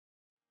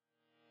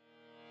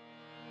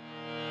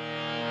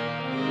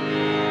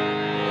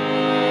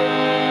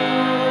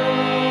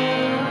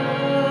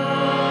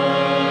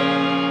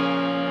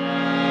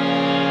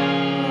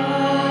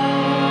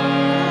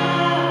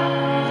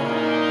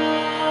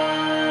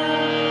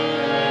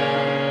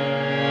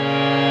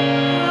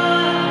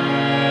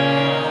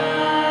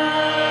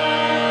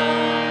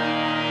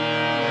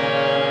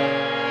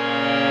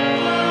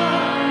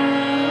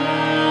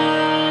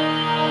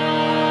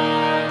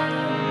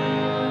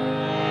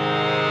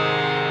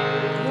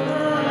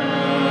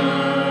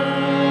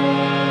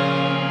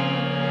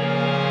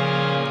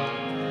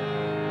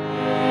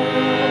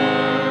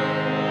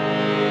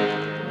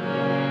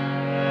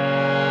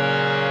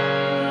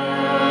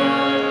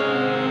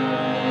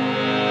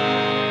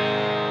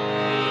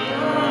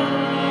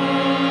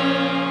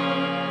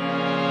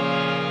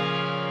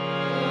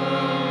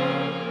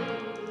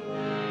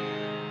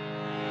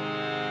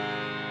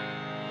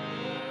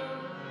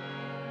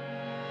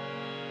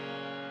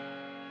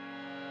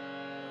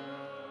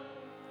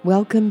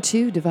Welcome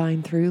to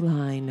Divine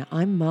Throughline.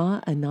 I'm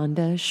Ma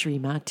Ananda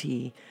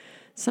Srimati,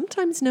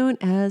 sometimes known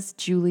as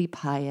Julie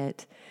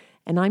Pyatt,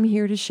 and I'm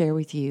here to share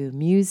with you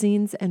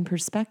musings and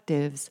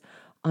perspectives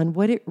on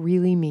what it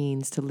really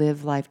means to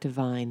live life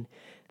divine.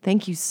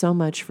 Thank you so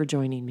much for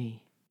joining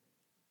me.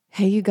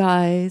 Hey, you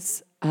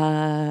guys.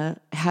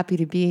 Happy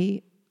to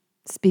be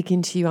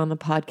speaking to you on the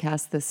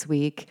podcast this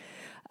week.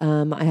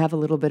 I have a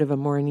little bit of a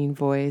morning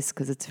voice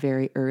because it's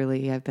very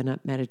early. I've been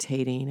up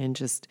meditating and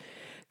just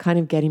kind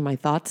of getting my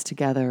thoughts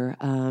together.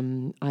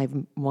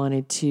 I've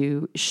wanted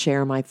to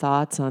share my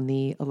thoughts on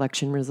the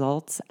election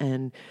results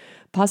and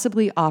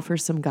possibly offer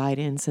some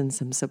guidance and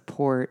some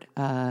support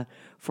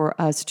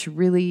for us to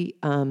really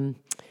kind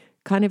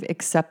of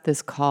accept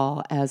this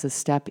call as a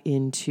step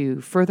into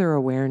further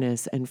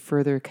awareness and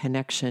further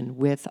connection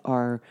with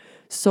our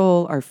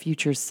soul, our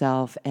future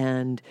self,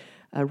 and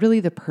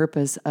really the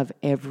purpose of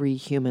every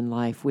human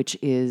life, which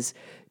is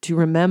to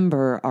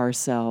remember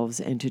ourselves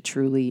and to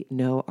truly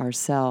know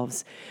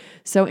ourselves.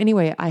 So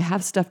anyway, I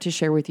have stuff to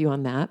share with you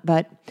on that.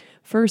 But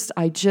first,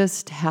 I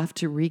just have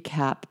to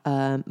recap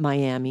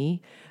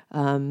Miami.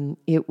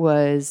 It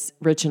was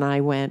Rich and I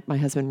went, my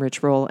husband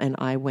Rich Roll and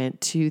I went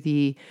to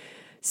the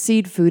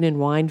Seed Food and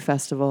Wine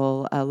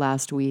Festival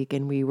last week,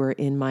 and we were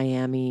in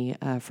Miami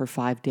for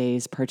 5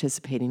 days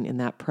participating in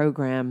that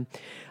program.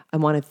 I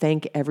want to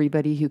thank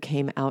everybody who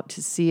came out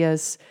to see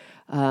us.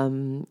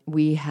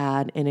 We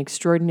had an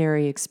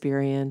extraordinary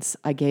experience.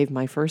 I gave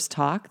my first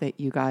talk that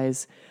you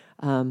guys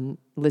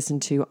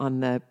listened to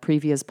on the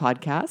previous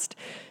podcast.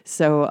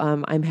 So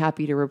I'm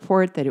happy to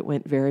report that it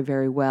went very,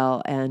 very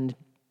well. And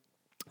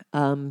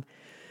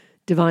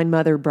Divine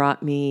Mother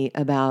brought me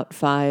about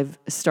 5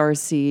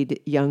 starseed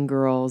young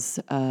girls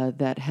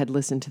that had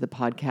listened to the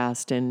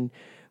podcast and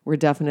were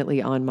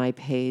definitely on my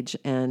page.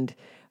 And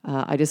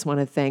I just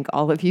want to thank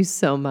all of you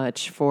so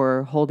much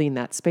for holding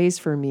that space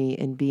for me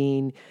and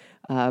being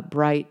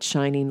bright,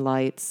 shining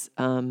lights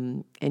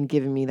and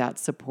giving me that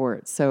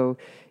support. So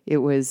it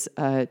was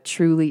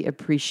truly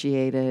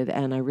appreciated,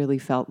 and I really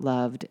felt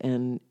loved,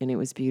 and it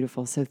was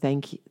beautiful. So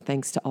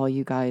thanks to all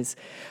you guys.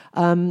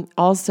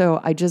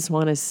 Also, I just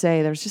want to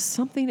say there's just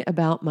something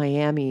about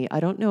Miami. I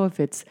don't know if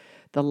it's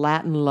the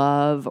Latin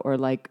love or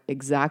like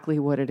exactly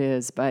what it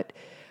is, but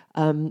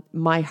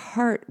my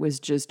heart was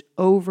just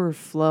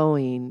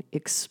overflowing,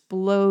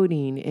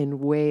 exploding in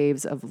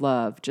waves of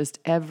love just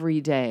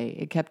every day.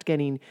 It kept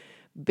getting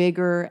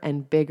bigger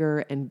and bigger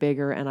and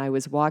bigger. And I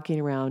was walking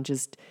around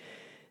just,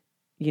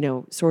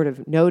 sort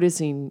of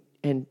noticing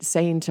and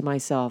saying to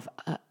myself,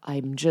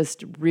 I'm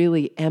just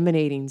really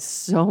emanating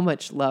so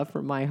much love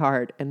from my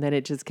heart. And then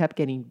it just kept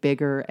getting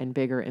bigger and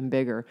bigger and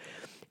bigger.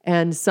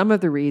 And some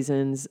of the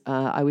reasons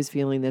I was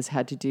feeling this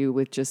had to do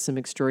with just some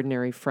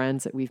extraordinary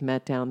friends that we've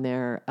met down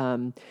there,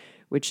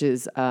 which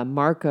is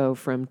Marco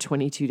from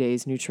 22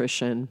 Days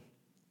Nutrition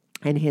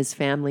and his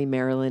family,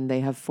 Marilyn. They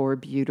have 4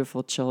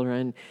 beautiful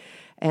children.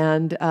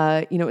 And,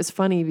 it's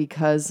funny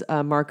because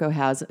Marco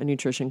has a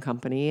nutrition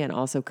company and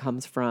also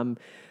comes from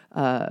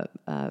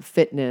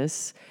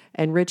fitness.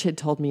 And Rich had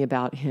told me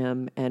about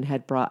him and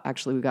had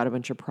we got a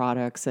bunch of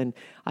products. And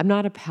I'm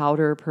not a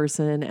powder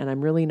person and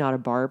I'm really not a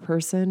bar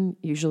person.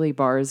 Usually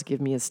bars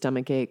give me a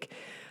stomach ache.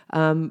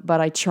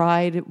 But I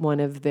tried one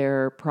of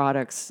their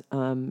products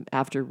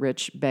after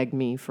Rich begged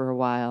me for a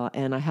while.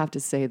 And I have to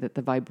say that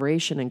the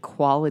vibration and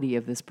quality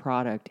of this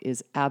product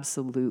is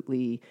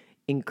absolutely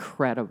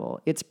incredible.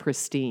 It's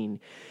pristine.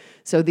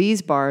 So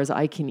these bars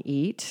I can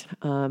eat,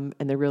 and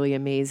they're really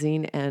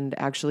amazing. And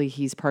actually,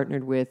 he's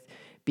partnered with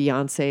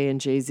Beyonce and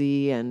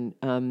Jay-Z, and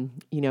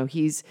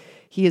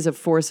he is a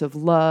force of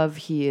love.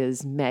 He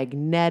is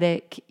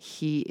magnetic.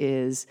 He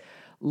is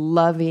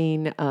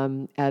loving.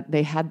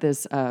 They had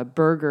this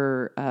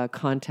burger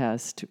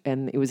contest,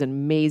 and it was an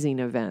amazing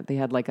event. They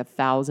had like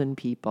 1,000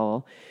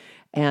 people,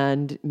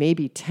 and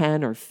maybe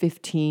 10 or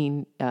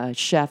 15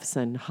 chefs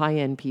and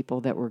high-end people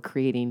that were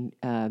creating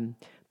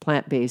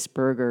plant-based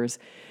burgers.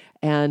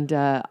 And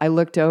I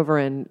looked over,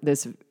 and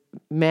this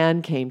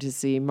man came to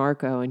see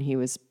Marco, and he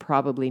was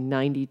probably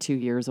 92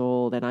 years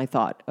old. And I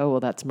thought, oh, well,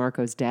 that's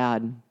Marco's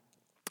dad.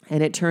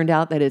 And it turned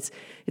out that it's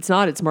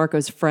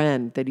Marco's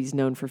friend that he's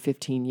known for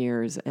 15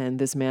 years. And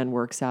this man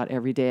works out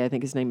every day. I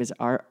think his name is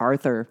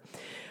Arthur.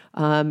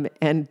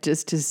 And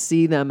just to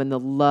see them and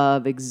the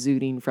love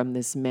exuding from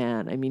this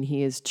man. I mean,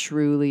 he is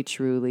truly,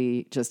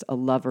 truly just a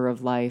lover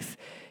of life.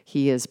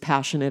 He is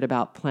passionate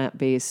about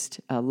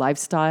plant-based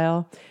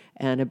lifestyle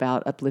and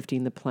about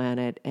uplifting the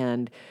planet.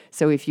 And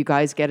so if you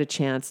guys get a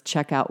chance,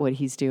 check out what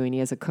he's doing. He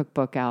has a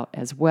cookbook out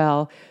as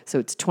well. So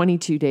it's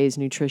 22 Days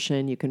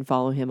Nutrition. You can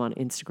follow him on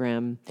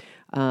Instagram.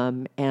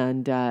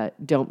 And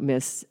don't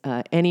miss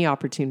any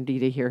opportunity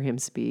to hear him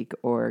speak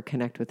or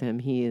connect with him.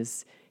 He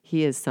is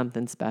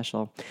something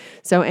special.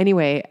 So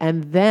anyway,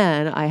 and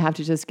then I have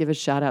to just give a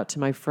shout out to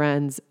my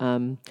friends,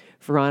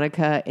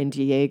 Veronica and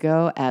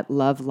Diego at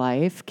Love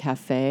Life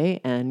Cafe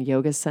and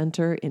Yoga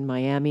Center in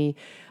Miami.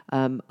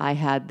 I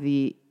had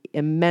the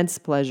immense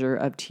pleasure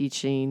of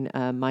teaching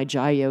my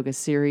Jai Yoga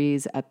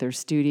series at their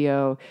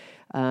studio.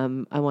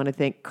 I want to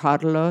thank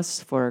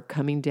Carlos for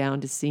coming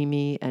down to see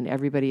me and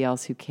everybody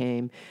else who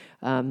came.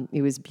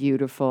 It was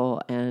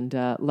beautiful and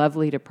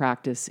lovely to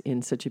practice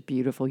in such a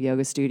beautiful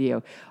yoga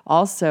studio.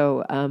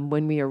 Also,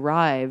 when we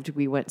arrived,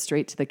 we went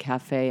straight to the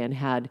cafe and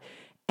had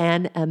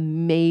an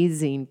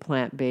amazing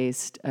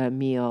plant-based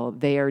meal.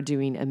 They are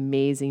doing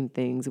amazing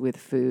things with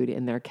food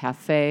in their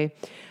cafe.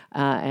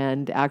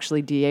 And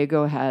actually,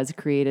 Diego has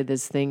created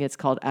this thing. It's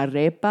called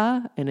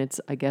arepa, and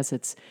I guess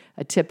it's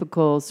a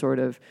typical sort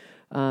of,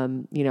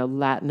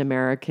 Latin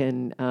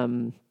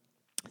American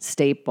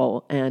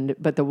staple.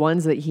 But the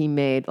ones that he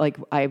made, like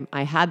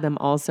I had them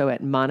also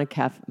at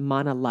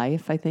Mana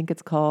Life, I think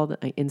it's called.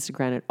 I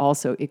Instagram it,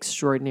 also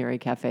extraordinary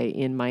cafe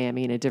in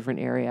Miami in a different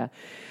area.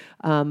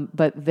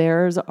 But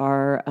theirs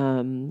are,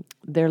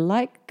 they're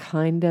like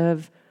kind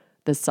of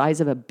the size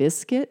of a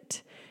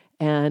biscuit,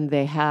 and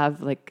they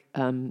have like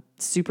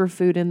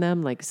superfood in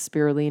them, like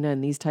spirulina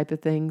and these type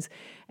of things,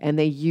 and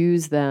they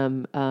use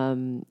them,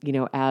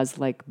 as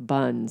like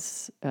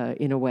buns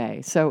in a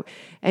way. So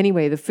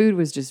anyway, the food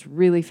was just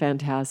really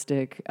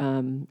fantastic.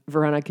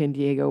 Veronica and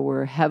Diego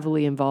were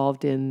heavily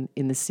involved in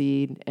the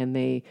seed, and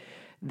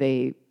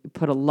they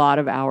put a lot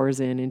of hours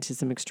into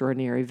some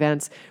extraordinary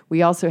events.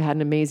 We also had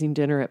an amazing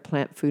dinner at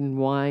Plant Food and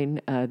Wine,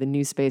 the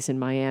new space in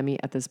Miami,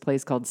 at this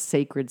place called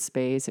Sacred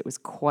Space. It was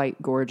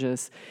quite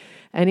gorgeous.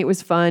 And it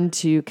was fun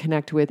to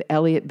connect with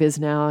Elliot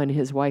Bisnow and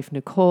his wife,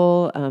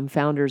 Nicole,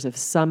 founders of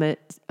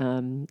Summit,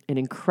 an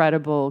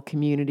incredible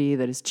community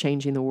that is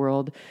changing the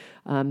world.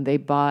 They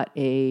bought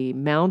a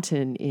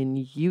mountain in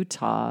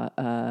Utah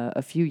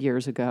a few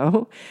years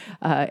ago,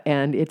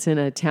 and it's in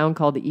a town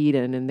called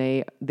Eden, and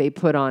they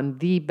put on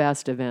the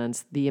best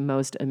events, the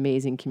most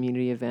amazing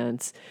community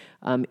events,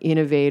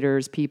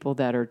 innovators, people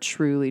that are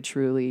truly,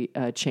 truly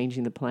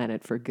changing the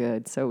planet for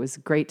good. So it was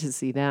great to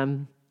see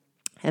them.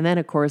 And then,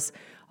 of course,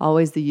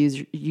 always the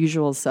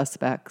usual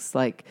suspects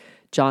like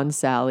John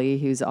Sally,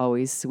 who's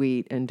always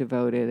sweet and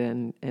devoted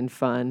and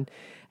fun.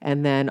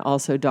 And then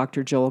also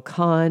Dr. Joel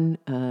Kahn.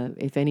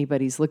 If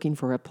anybody's looking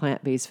for a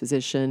plant-based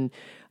physician,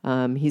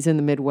 he's in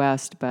the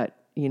Midwest, but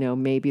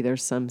maybe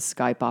there's some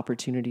Skype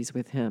opportunities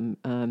with him.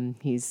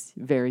 He's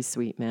very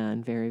sweet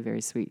man, very,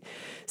 very sweet.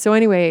 So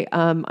anyway,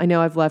 I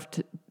know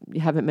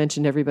haven't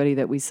mentioned everybody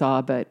that we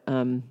saw, but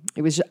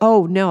it was,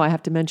 I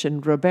have to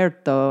mention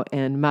Roberto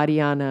and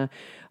Mariana.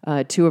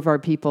 Two of our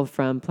people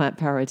from Plant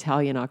Power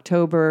Italia in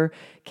October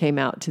came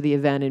out to the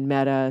event and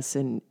met us,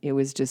 and it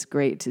was just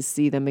great to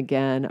see them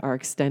again, our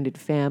extended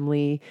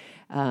family.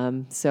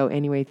 So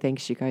anyway,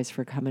 thanks you guys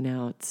for coming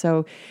out.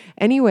 So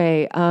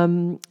anyway,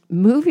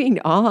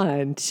 moving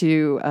on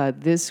to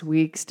this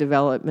week's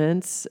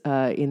developments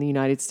in the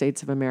United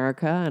States of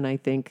America, and I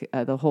think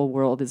the whole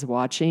world is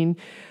watching.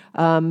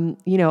 I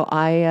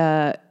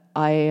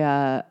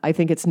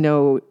think it's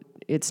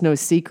no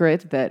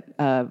secret that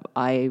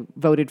I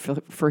voted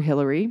for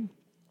Hillary.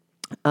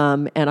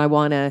 And I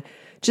want to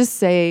just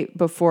say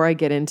before I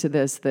get into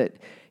this that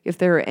if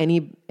there are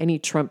any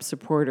Trump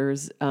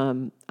supporters,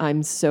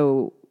 I'm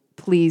so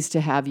pleased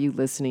to have you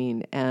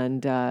listening.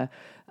 And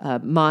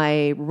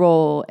my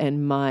role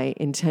and my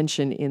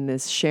intention in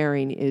this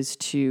sharing is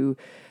to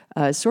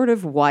sort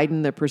of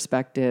widen the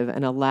perspective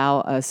and allow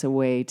us a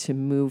way to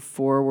move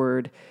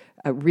forward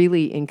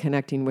really in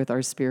connecting with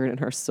our spirit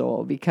and our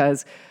soul,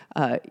 because,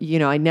 I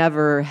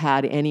never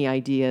had any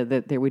idea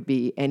that there would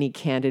be any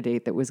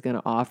candidate that was going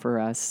to offer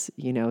us,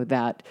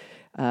 that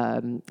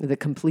the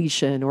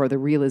completion or the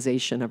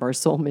realization of our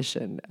soul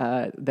mission.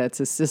 That's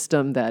a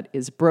system that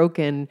is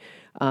broken.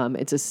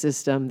 It's a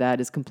system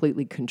that is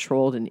completely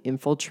controlled and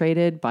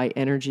infiltrated by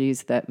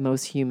energies that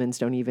most humans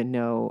don't even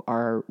know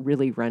are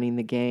really running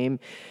the game.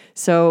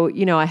 So,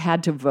 I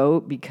had to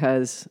vote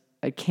because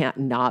I can't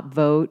not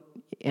vote.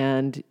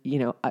 And,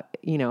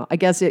 I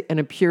guess in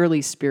a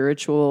purely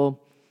spiritual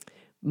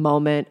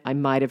moment, I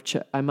might have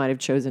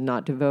chosen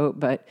not to vote,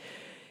 but,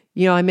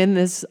 I'm in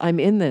this, I'm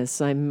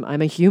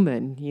a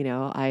human,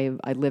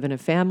 I live in a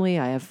family.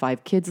 I have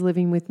 5 kids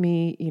living with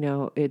me.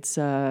 It's,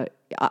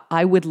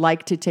 I would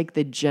like to take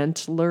the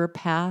gentler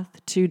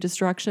path to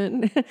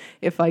destruction.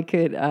 If I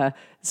could,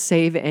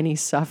 save any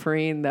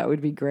suffering, that would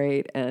be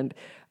great. And,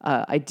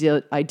 I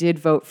did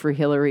vote for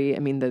Hillary. I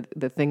mean,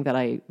 the thing that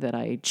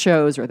I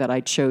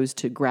chose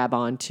to grab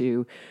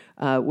onto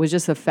was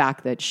just the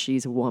fact that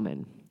she's a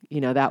woman.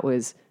 That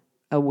was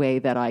a way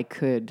that I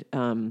could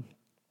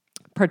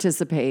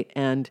participate,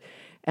 and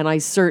I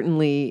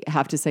certainly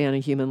have to say on a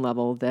human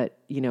level that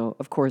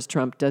of course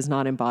Trump does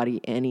not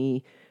embody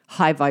any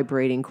high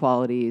vibrating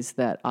qualities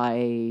that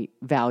I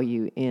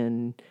value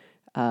in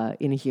a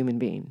human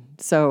being.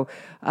 So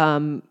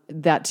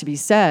that to be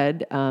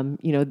said,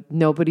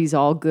 nobody's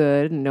all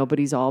good and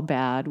nobody's all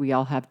bad. We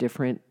all have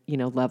different,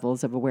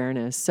 levels of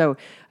awareness. So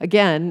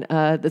again,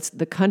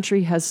 the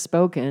country has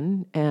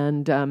spoken,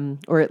 and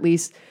or at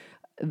least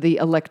the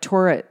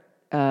electorate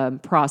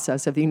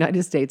process of the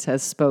United States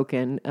has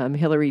spoken.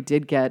 Hillary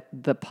did get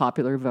the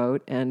popular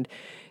vote, and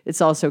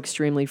it's also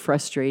extremely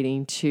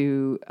frustrating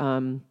to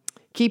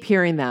keep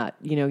hearing that.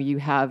 You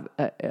have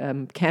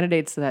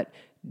candidates that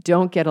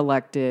don't get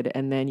elected,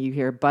 and then you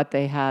hear, but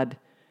they had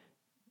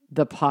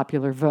the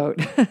popular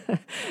vote.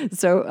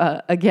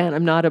 So again,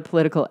 I'm not a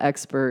political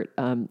expert.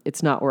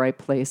 It's not where I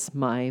place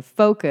my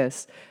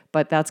focus,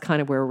 but that's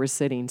kind of where we're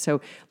sitting.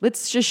 So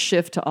let's just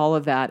shift to all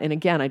of that. And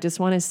again, I just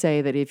want to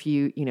say that if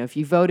you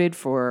voted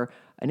for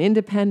an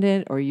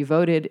independent or you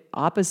voted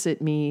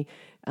opposite me,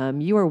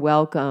 you are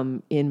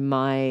welcome in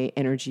my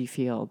energy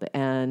field.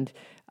 And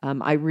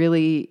I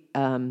really,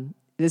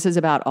 this is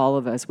about all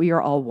of us. We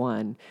are all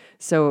one.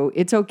 So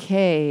it's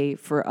okay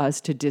for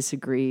us to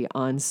disagree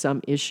on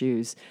some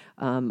issues.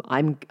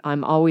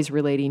 I'm always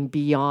relating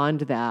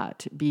beyond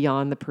that,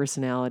 beyond the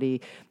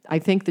personality. I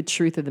think the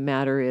truth of the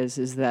matter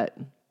is that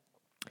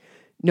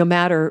no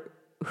matter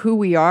who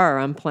we are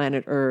on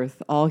planet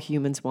Earth, all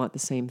humans want the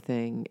same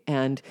thing.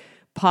 And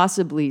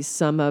possibly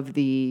some of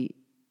the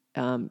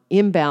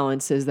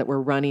imbalances that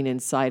were running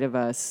inside of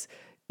us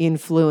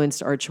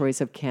influenced our choice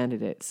of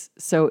candidates.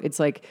 So it's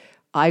like,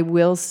 I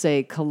will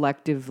say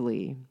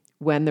collectively,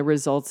 when the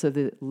results of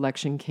the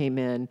election came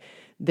in,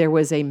 there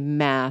was a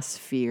mass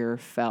fear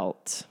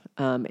felt.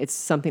 It's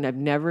something I've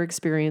never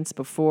experienced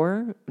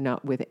before,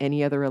 not with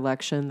any other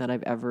election that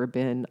I've ever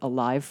been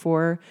alive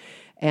for.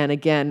 And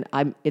again,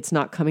 it's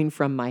not coming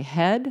from my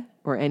head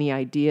or any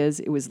ideas.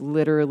 It was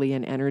literally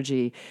an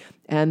energy.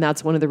 And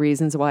that's one of the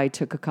reasons why I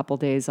took a couple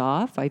days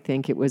off. I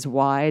think it was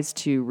wise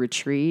to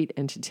retreat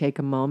and to take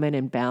a moment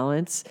and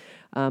balance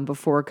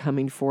before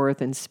coming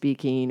forth and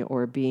speaking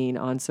or being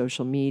on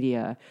social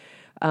media.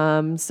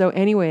 So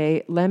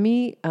anyway, let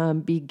me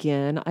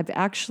begin. I've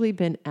actually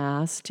been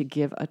asked to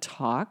give a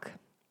talk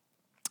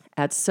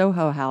at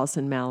Soho House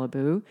in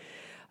Malibu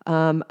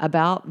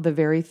about the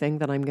very thing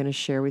that I'm going to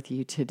share with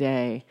you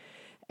today.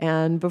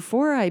 And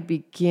before I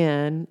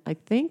begin, I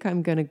think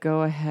I'm going to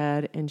go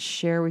ahead and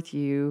share with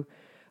you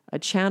a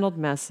channeled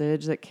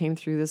message that came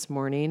through this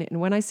morning. And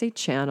when I say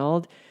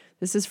channeled,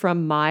 this is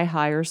from my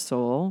higher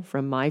soul,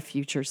 from my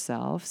future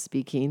self,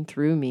 speaking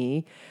through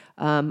me.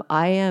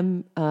 I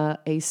am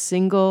a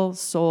single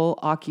soul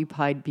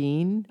occupied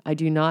being. I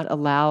do not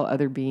allow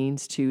other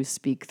beings to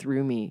speak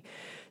through me.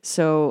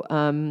 So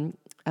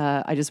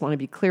I just want to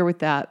be clear with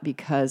that,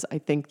 because I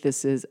think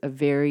this is a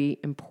very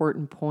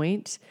important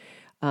point,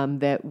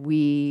 that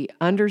we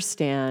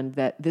understand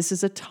that this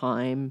is a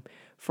time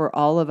for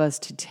all of us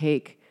to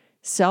take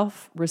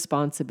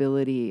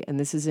self-responsibility, and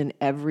this is in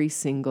every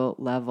single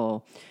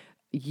level.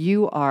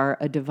 You are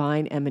a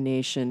divine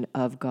emanation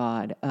of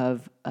God,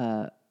 of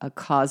a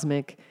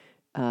cosmic,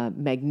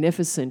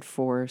 magnificent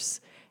force,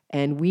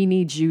 and we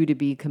need you to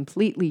be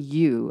completely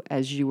you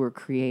as you were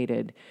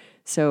created.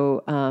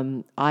 So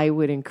I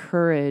would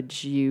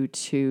encourage you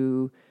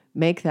to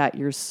make that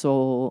your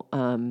soul,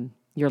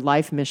 your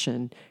life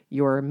mission,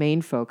 your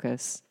main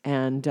focus,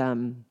 and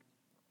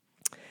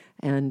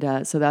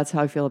so that's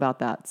how I feel about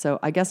that. So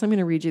I guess I'm going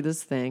to read you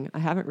this thing. I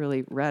haven't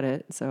really read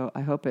it, so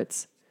I hope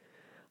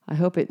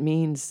it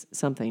means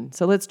something.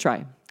 So let's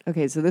try.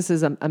 Okay, so this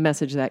is a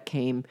message that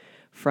came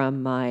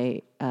from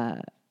my,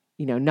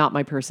 not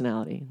my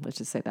personality. Let's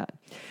just say that.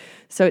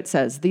 So it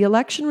says, the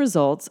election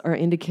results are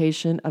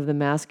indication of the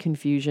mass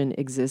confusion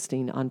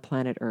existing on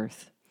planet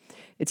Earth.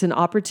 It's an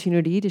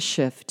opportunity to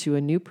shift to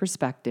a new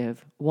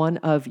perspective, one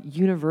of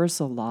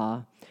universal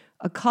law,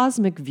 a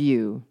cosmic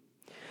view.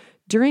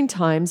 During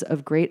times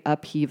of great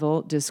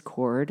upheaval,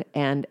 discord,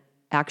 and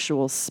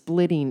actual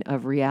splitting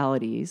of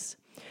realities,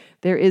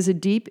 there is a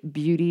deep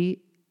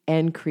beauty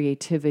and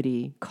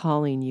creativity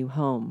calling you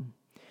home.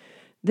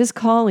 This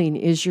calling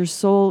is your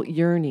soul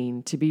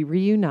yearning to be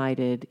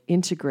reunited,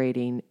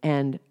 integrating,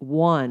 and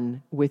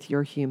one with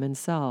your human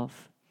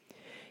self.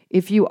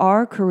 If you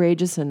are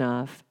courageous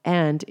enough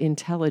and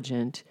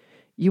intelligent,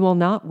 you will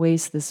not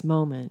waste this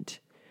moment.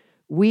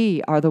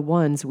 We are the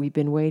ones we've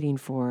been waiting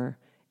for,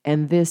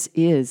 and this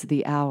is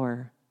the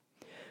hour.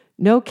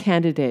 No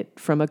candidate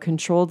from a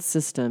controlled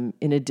system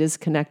in a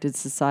disconnected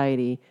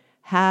society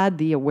had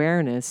the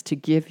awareness to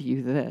give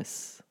you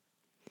this.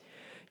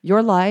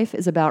 Your life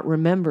is about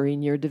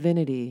remembering your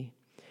divinity.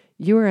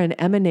 You are an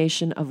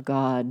emanation of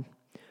God,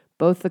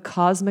 both the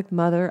cosmic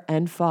mother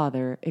and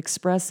father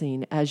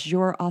expressing as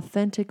your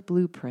authentic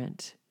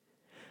blueprint.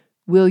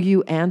 Will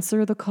you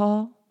answer the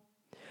call?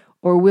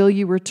 Or will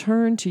you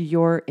return to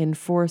your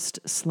enforced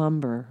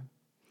slumber?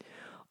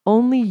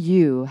 Only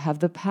you have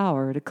the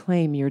power to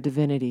claim your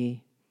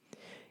divinity.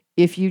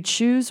 If you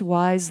choose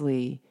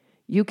wisely,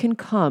 you can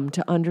come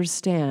to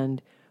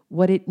understand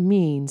what it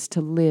means to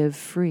live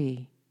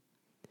free.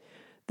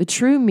 The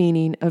true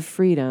meaning of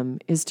freedom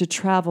is to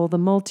travel the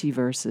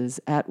multiverses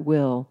at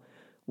will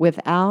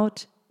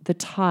without the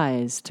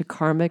ties to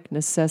karmic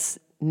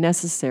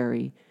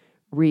necessary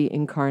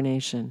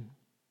reincarnation.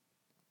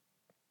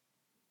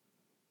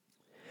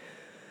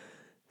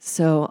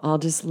 So I'll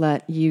just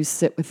let you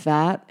sit with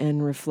that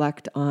and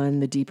reflect on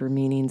the deeper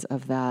meanings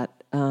of that.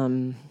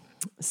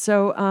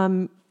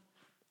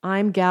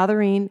 I'm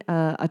gathering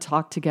a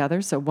talk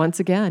together. So once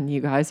again,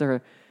 you guys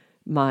are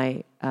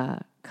my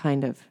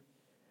kind of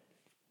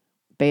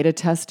beta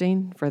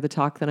testing for the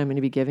talk that I'm going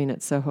to be giving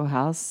at Soho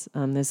House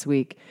this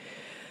week.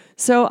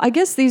 So I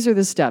guess these are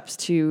the steps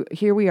to,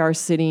 here we are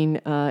sitting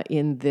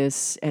in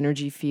this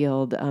energy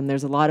field.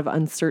 There's a lot of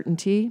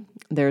uncertainty.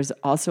 There's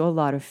also a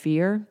lot of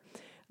fear.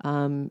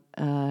 And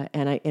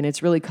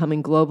it's really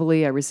coming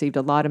globally. I received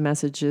a lot of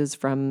messages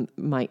from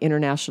my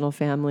international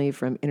family,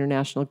 from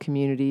international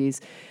communities.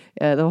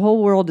 The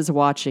whole world is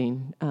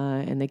watching,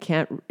 and they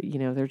can't,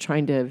 they're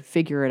trying to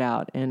figure it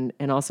out and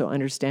also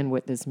understand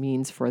what this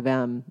means for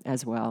them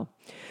as well.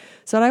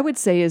 So what I would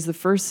say is the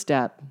first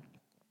step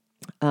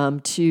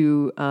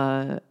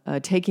to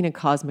taking a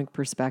cosmic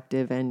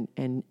perspective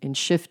and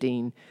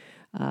shifting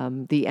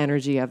the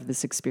energy of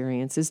this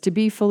experience is to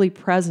be fully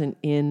present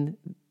in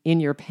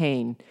your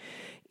pain,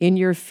 in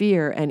your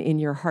fear, and in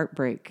your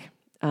heartbreak.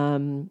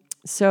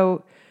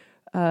 So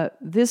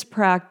this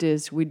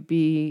practice would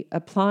be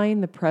applying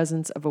the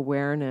presence of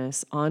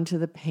awareness onto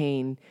the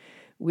pain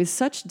with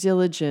such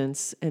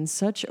diligence and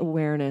such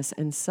awareness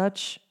and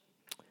such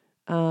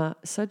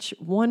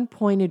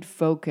one-pointed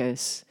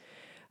focus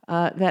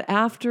that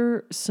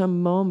after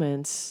some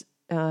moments,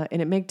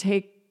 and it may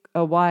take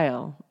a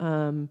while,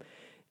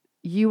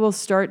 you will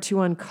start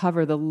to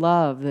uncover the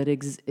love that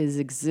is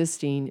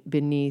existing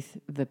beneath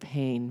the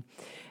pain.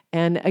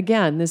 And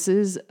again, this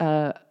is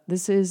a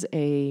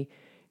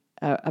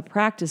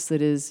practice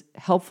that is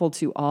helpful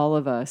to all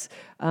of us.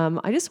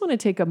 I just want to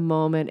take a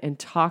moment and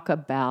talk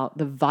about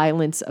the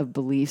violence of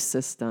belief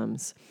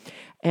systems.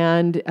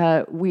 And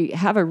we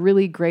have a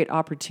really great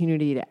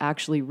opportunity to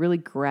actually really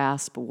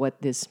grasp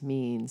what this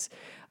means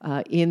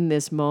in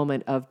this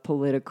moment of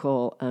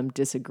political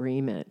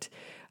disagreement.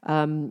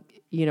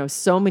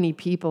 So many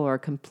people are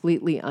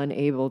completely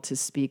unable to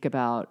speak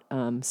about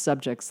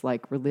subjects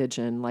like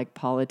religion, like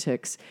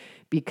politics,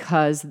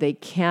 because they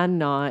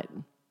cannot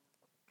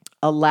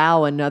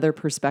allow another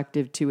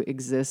perspective to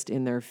exist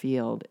in their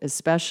field,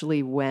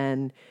 especially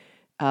when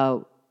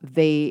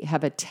they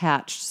have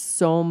attached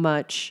so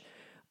much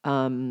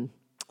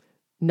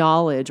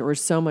knowledge or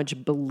so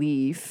much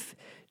belief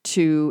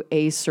to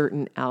a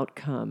certain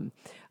outcome.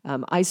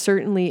 I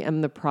certainly am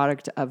the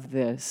product of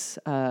this.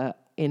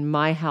 In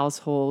my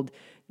household,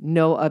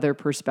 no other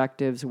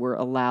perspectives were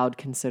allowed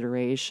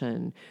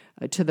consideration,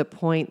 to the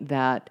point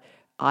that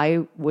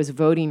I was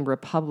voting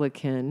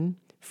Republican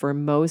for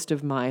most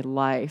of my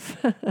life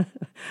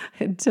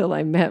until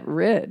I met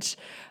Rich.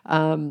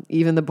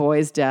 Even the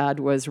boy's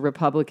dad was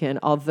Republican,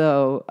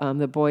 although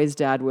the boy's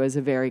dad was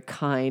a very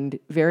kind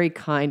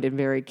and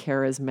very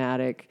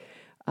charismatic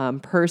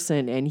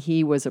person. And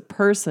he was a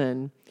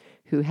person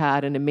who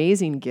had an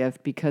amazing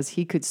gift because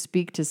he could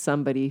speak to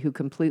somebody who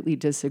completely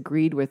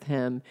disagreed with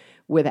him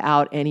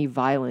without any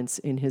violence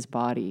in his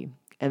body.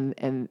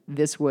 And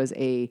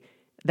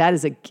that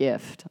is a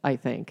gift, I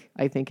think.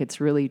 I think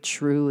it's really,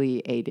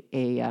 truly what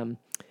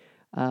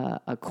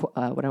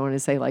I want to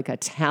say, like a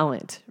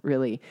talent,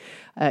 really.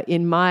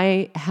 In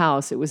my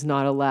house, it was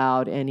not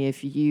allowed, and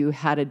if you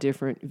had a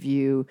different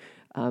view,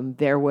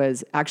 there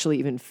was actually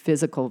even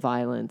physical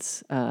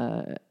violence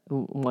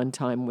one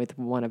time with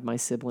one of my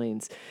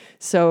siblings.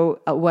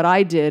 So what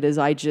I did is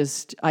I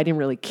didn't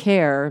really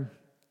care.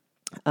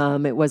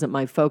 It wasn't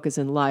my focus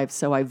in life,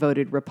 so I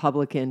voted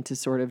Republican to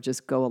sort of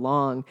just go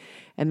along.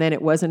 And then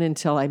it wasn't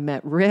until I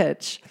met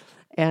Rich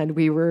and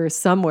we were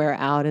somewhere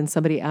out and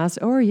somebody asked,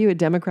 "Oh, are you a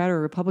Democrat or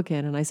a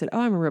Republican?" And I said, "Oh,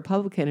 I'm a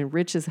Republican." And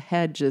Rich's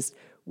head just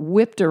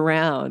whipped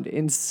around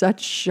in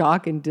such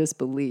shock and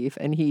disbelief.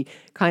 And he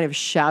kind of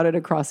shouted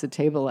across the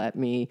table at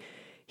me.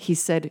 He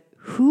said,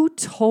 "Who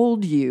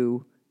told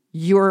you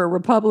you're a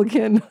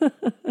Republican?"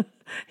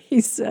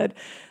 He said,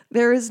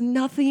 "There is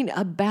nothing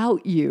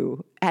about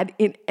you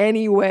in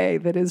any way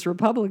that is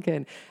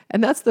Republican."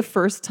 And that's the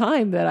first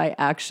time that I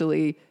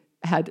actually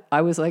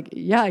I was like,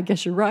 "Yeah, I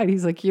guess you're right."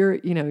 He's like,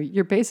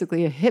 you're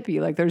basically a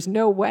hippie. Like, there's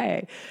no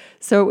way.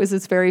 So it was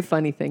this very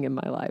funny thing in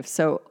my life.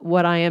 So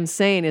what I am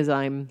saying is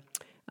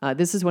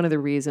this is one of the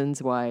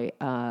reasons why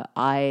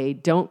I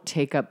don't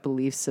take up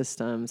belief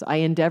systems. I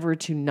endeavor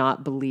to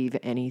not believe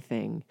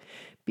anything,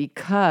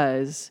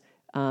 because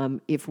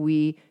if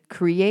we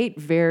create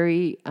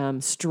very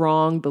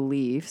strong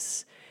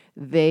beliefs,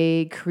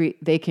 they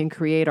can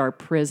create our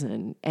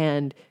prison.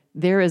 And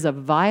there is a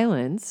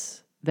violence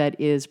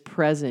that is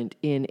present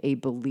in a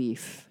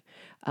belief.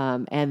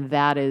 And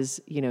that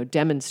is,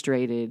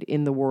 demonstrated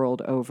in the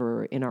world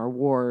over, in our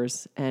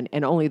wars, and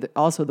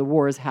also the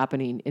wars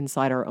happening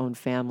inside our own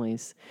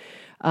families.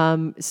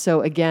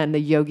 So again, the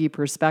yogi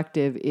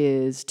perspective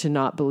is to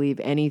not believe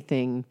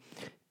anything,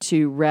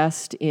 to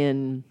rest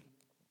in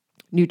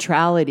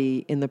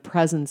neutrality in the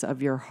presence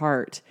of your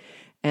heart,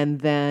 and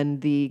then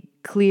the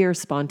clear,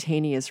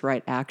 spontaneous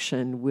right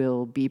action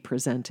will be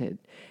presented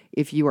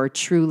if you are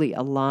truly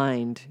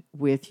aligned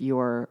with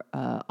your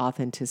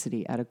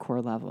authenticity at a core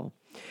level.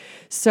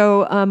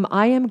 So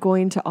I am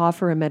going to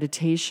offer a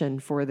meditation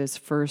for this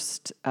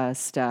first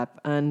step,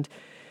 and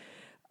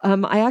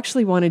I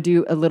actually want to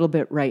do a little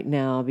bit right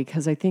now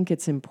because I think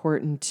it's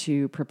important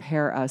to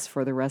prepare us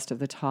for the rest of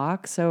the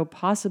talk. So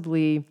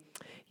possibly,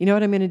 you know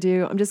what I'm going to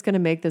do? I'm just going to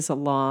make this a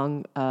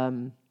longer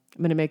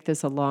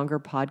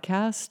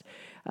podcast.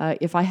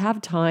 If I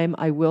have time,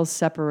 I will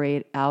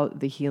separate out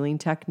the healing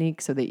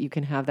technique so that you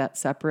can have that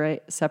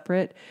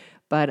separate.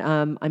 But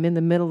I'm in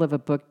the middle of a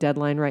book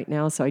deadline right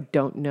now, so I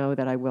don't know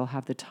that I will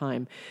have the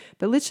time.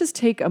 But let's just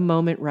take a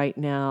moment right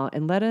now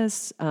and let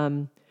us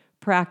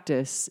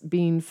practice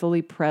being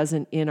fully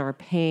present in our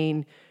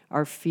pain,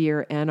 our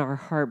fear, and our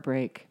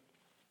heartbreak.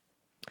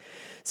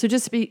 So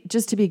just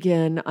to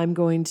begin, I'm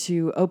going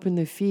to open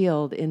the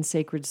field in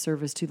sacred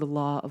service to the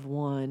law of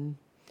one.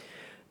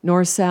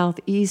 North, south,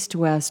 east,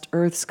 west,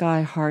 earth,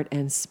 sky, heart,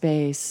 and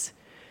space.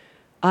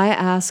 I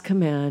ask,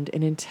 command,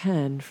 and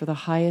intend for the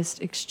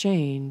highest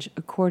exchange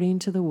according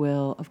to the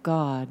will of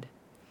God.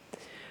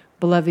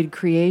 Beloved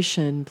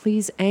creation,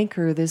 please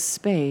anchor this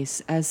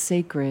space as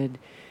sacred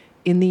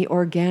in the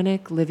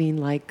organic living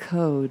light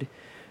code.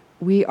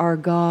 We are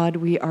God,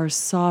 we are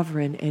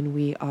sovereign, and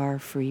we are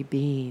free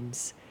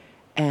beings.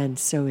 And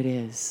so it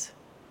is.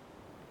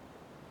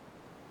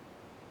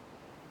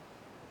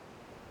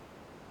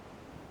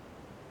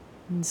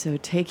 And so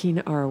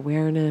taking our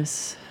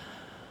awareness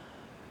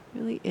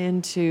really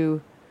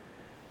into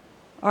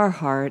our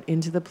heart,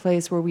 into the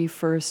place where we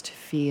first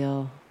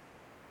feel.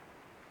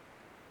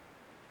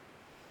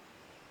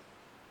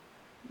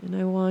 And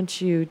I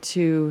want you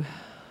to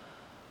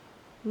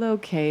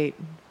locate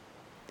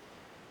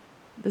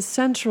the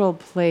central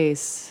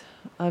place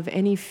of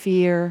any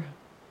fear,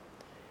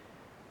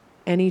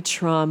 any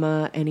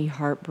trauma, any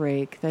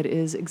heartbreak that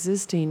is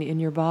existing in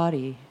your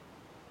body.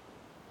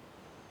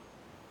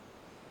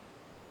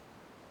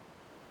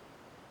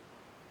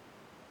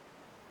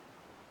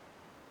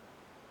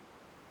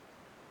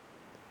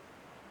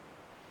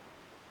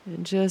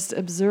 And just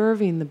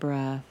observing the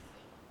breath.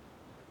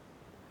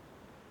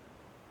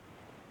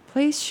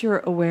 Place your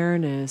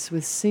awareness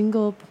with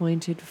single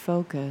pointed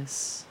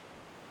focus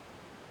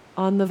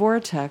on the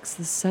vortex,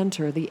 the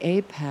center, the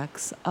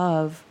apex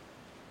of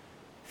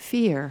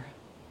fear.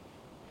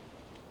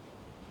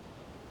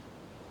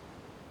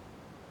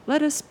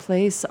 Let us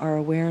place our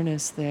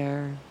awareness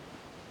there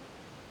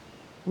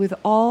with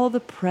all the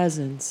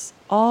presence,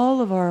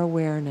 all of our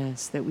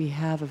awareness that we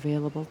have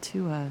available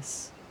to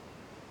us.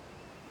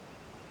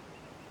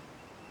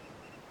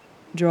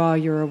 Draw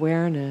your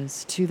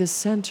awareness to the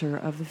center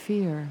of the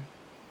fear.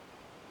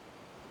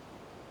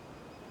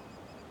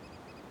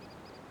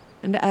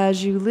 And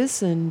as you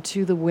listen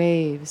to the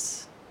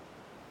waves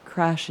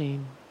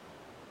crashing,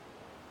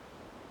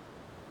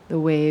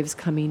 the waves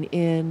coming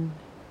in,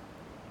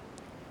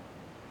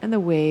 and the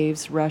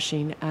waves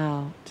rushing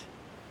out,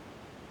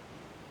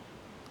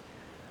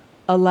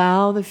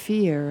 allow the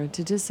fear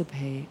to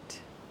dissipate.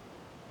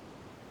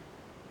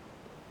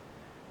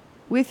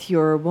 With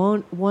your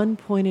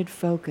one-pointed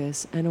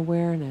focus and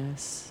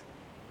awareness,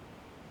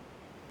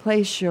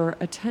 place your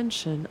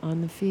attention on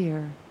the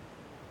fear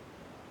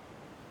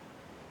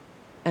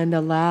and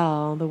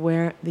allow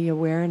the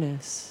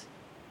awareness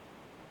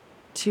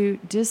to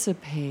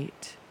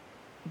dissipate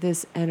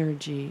this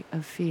energy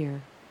of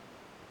fear.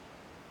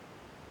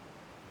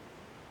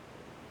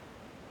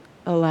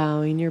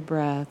 Allowing your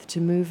breath to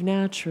move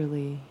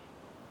naturally.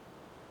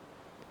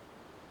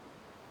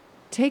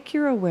 Take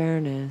your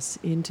awareness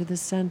into the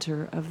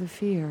center of the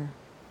fear,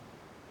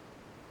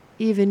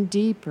 even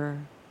deeper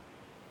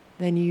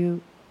than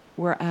you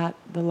were at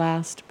the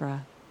last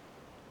breath.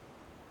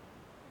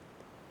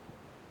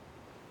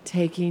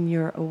 Taking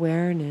your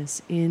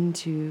awareness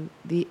into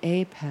the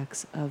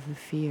apex of the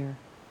fear.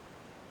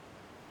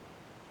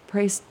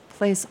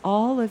 Place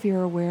all of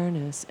your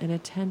awareness and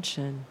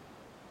attention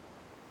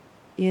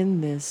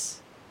in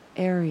this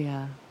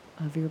area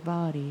of your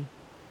body.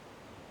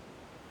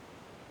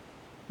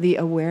 The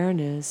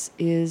awareness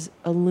is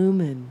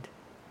illumined,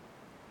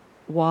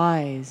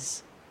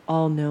 wise,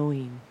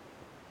 all-knowing.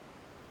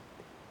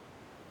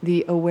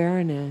 The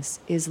awareness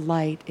is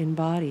light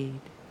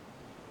embodied.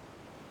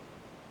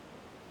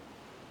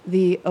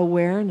 The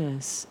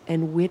awareness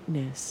and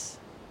witness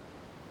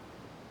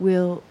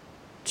will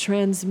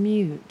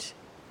transmute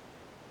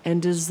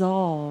and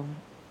dissolve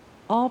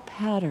all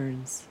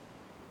patterns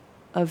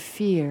of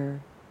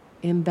fear,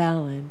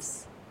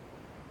 imbalance,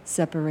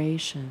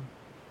 separation.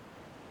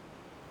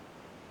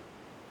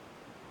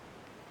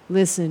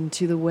 Listen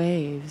to the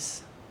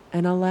waves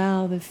and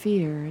allow the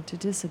fear to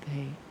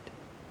dissipate.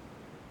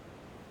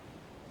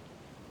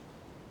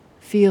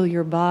 Feel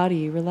your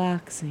body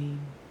relaxing.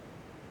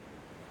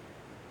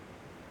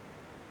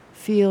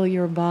 Feel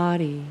your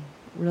body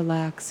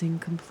relaxing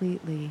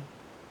completely.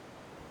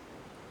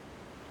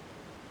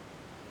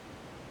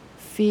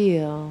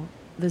 Feel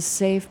the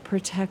safe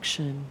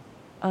protection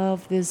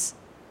of this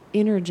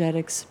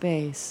energetic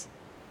space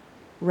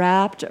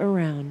wrapped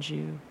around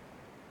you,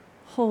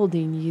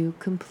 holding you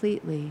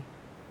completely.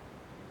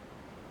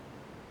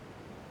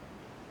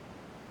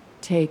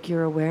 Take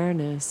your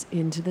awareness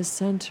into the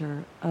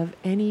center of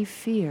any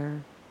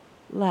fear,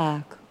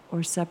 lack,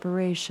 or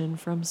separation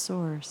from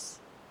Source.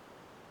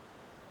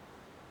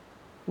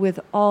 With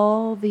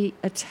all the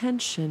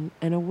attention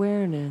and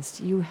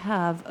awareness you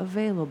have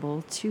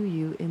available to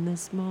you in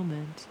this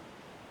moment,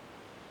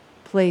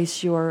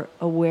 place your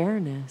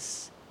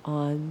awareness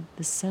on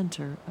the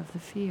center of the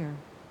fear.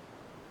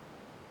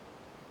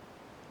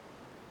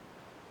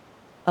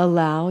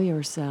 Allow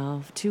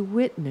yourself to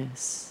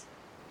witness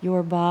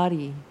your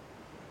body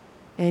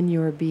and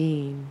your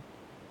being,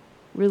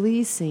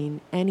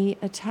 releasing any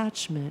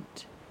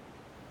attachment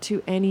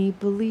to any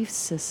belief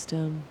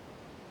system,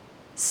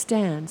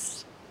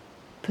 stance,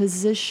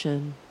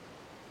 position.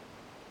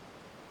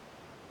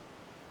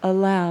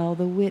 Allow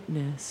the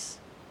witness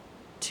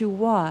to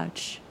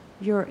watch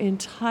your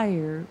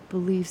entire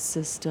belief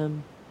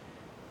system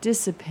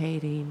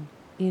dissipating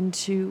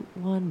into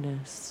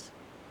oneness.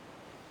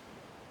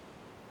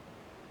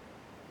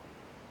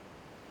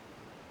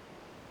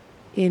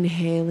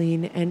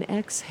 Inhaling and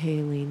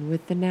exhaling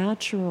with the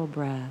natural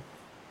breath.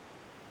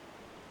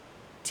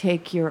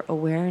 Take your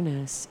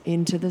awareness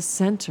into the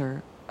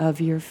center of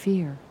your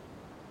fear.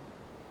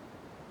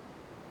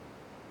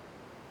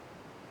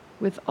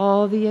 With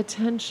all the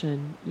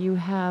attention you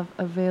have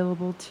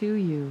available to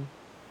you,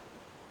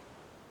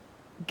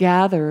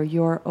 gather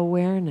your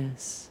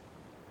awareness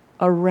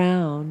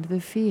around the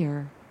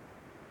fear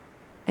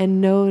and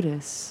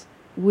notice,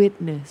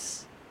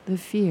 witness the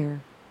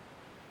fear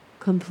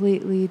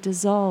completely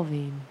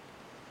dissolving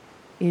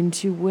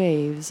into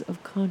waves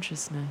of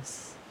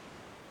consciousness.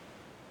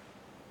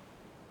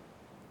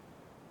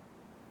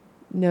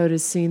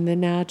 Noticing the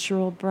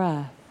natural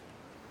breath.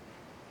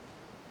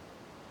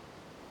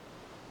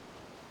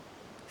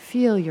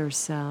 Feel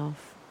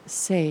yourself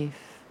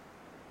safe.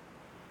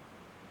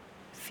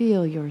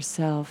 Feel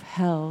yourself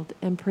held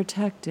and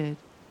protected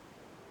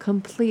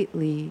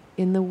completely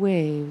in the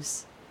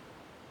waves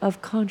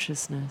of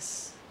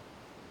consciousness.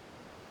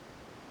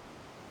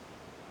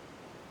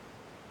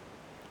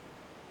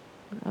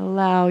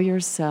 Allow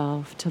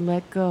yourself to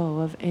let go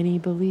of any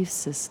belief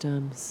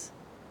systems,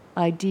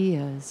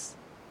 ideas,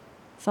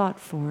 thought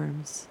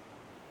forms,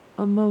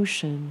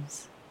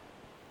 emotions,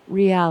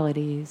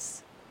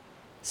 realities,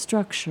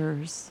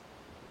 structures,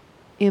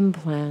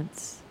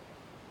 implants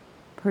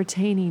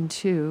pertaining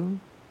to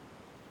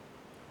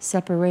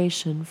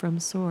separation from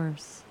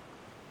source,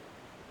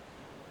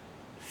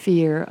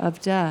 fear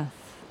of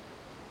death,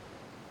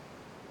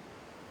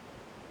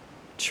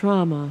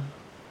 trauma,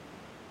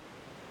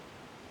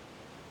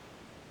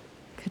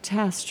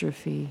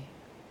 catastrophe,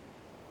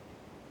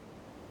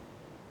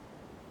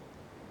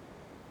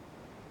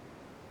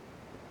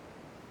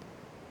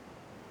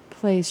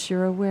 place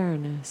your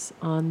awareness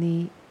on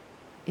the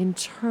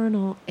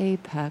internal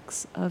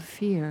apex of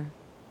fear.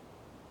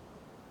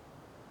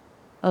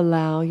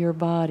 Allow your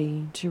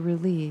body to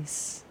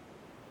release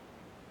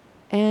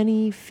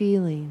any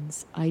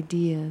feelings,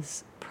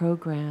 ideas,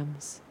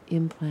 programs,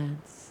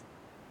 implants,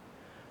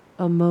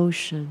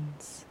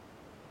 emotions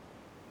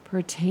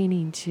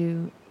pertaining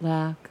to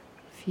lack,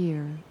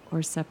 fear,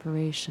 or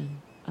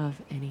separation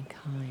of any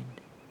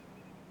kind.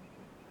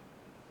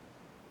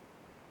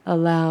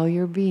 Allow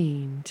your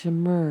being to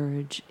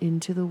merge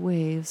into the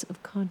waves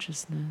of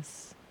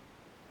consciousness,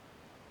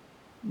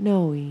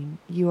 knowing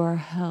you are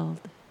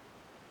held,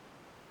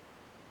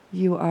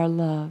 you are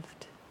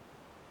loved,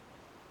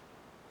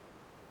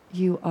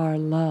 you are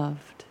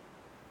loved,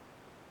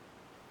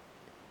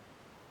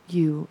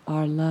 you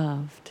are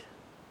loved,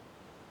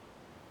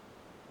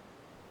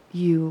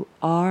 you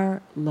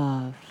are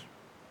love,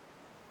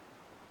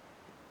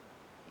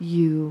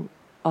 you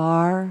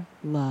are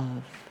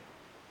love.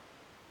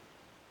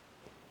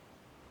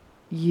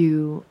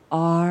 You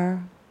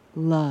are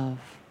love.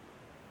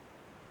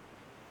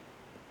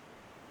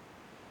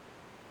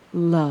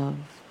 Love.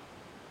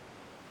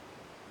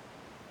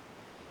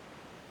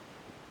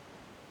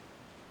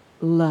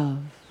 Love.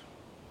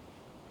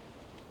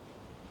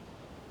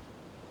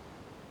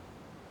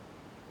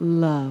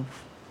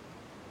 Love.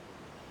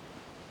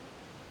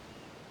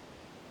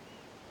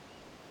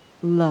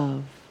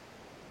 Love.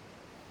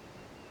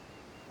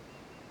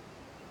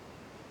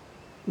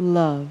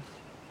 Love.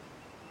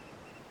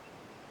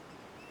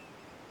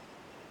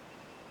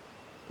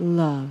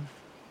 Love.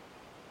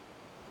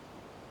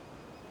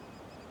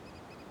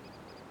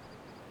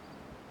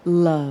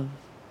 Love.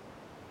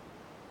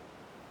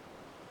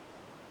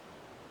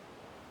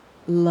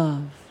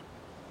 Love.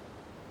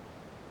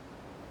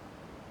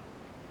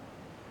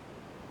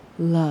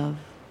 Love.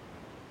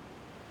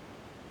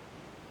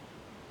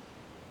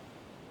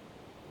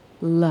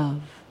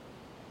 Love.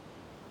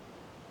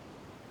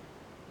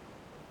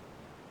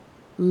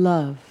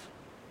 Love.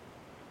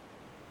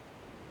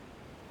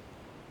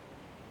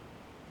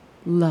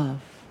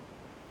 Love.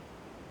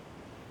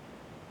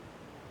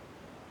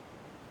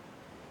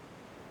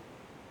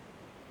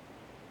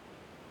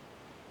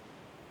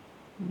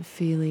 And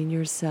feeling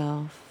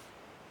yourself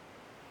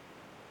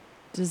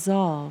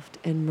dissolved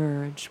and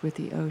merged with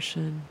the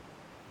ocean,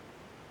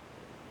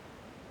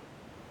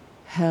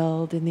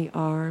 held in the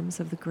arms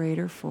of the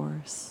greater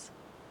force,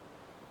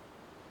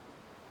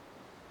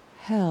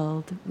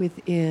 held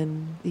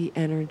within the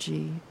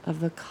energy of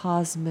the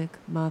cosmic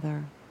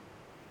mother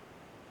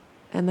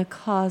and the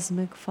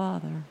cosmic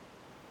father,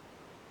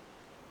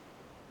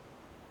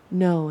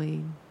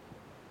 knowing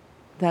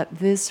that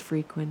this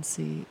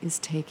frequency is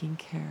taking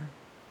care.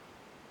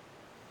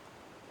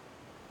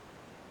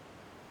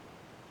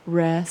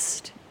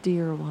 Rest,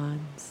 dear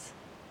ones,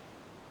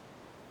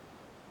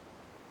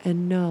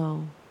 and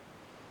know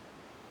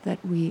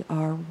that we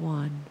are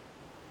one.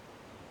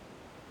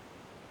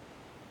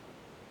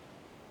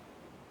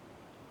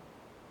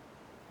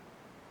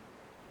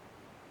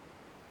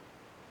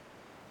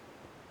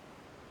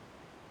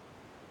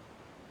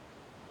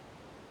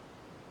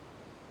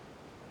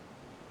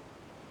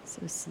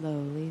 So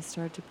slowly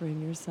start to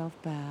bring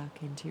yourself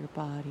back into your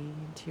body,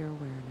 into your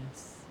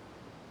awareness.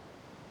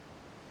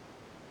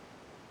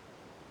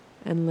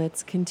 And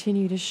let's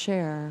continue to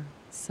share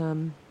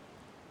some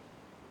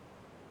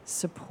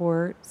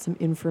support, some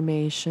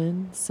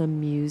information, some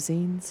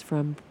musings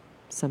from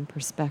some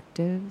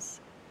perspectives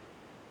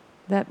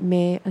that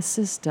may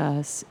assist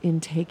us in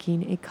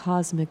taking a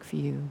cosmic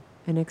view,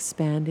 an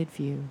expanded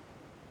view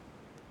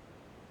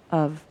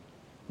of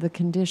the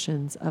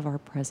conditions of our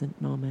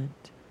present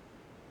moment.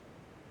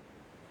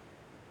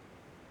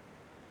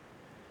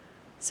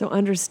 So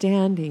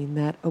understanding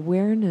that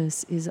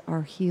awareness is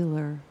our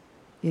healer,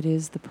 it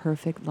is the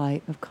perfect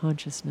light of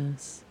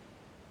consciousness.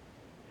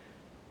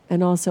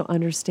 And also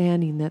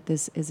understanding that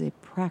this is a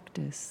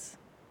practice.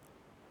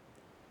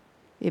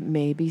 It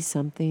may be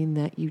something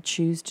that you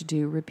choose to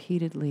do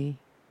repeatedly,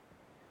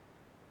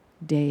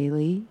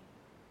 daily,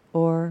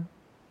 or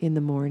in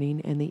the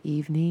morning and the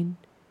evening,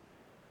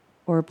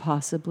 or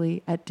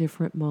possibly at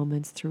different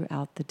moments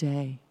throughout the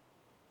day.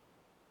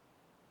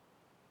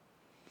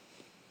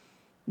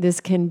 This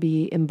can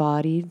be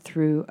embodied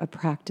through a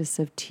practice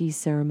of tea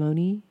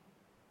ceremony.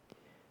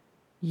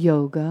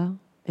 Yoga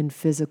and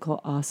physical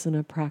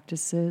asana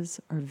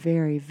practices are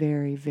very,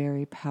 very,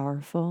 very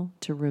powerful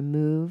to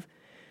remove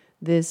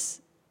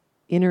this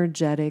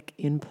energetic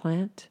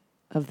implant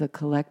of the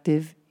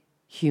collective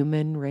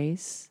human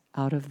race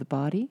out of the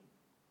body.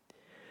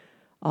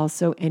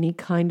 Also, any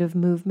kind of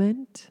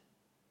movement,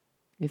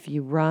 if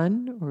you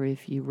run or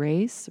if you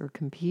race or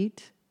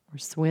compete or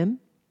swim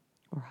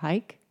or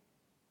hike.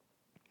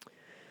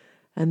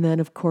 And then,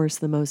 of course,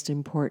 the most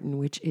important,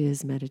 which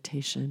is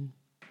meditation.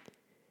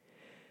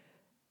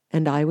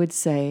 And I would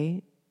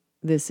say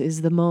this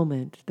is the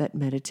moment that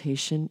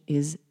meditation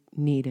is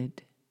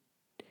needed.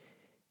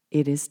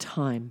 It is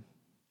time.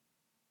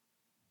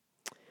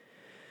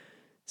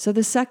 So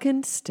the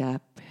second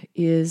step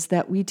is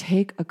that we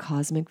take a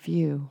cosmic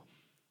view,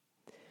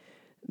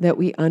 that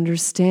we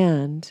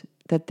understand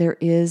that there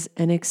is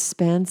an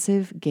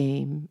expansive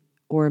game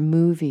or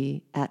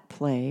movie at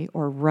play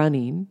or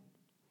running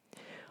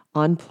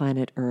on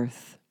planet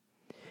Earth.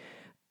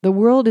 The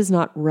world is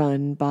not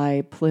run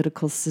by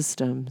political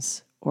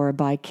systems or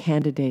by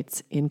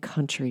candidates in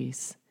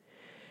countries.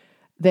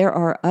 There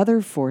are other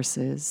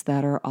forces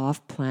that are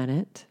off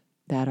planet,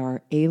 that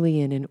are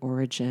alien in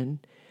origin,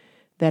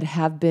 that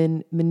have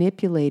been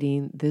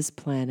manipulating this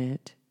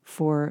planet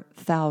for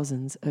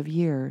thousands of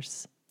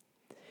years.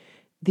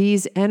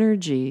 These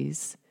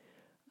energies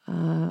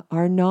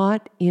are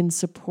not in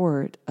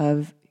support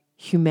of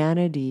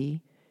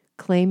humanity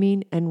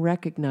claiming and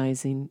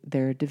recognizing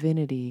their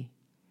divinity.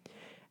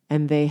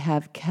 And they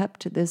have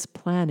kept this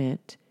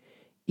planet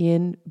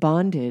in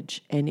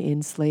bondage and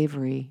in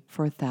slavery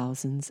for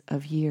thousands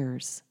of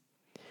years.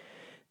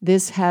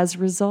 This has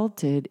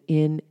resulted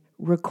in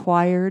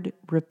required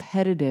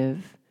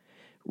repetitive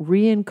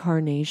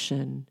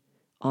reincarnation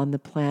on the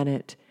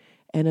planet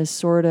and a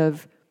sort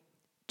of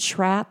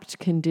trapped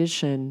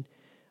condition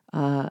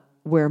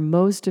where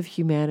most of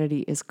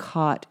humanity is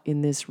caught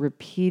in this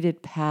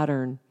repeated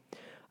pattern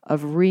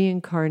of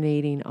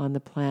reincarnating on the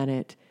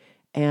planet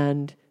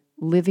and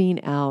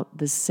living out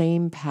the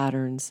same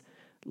patterns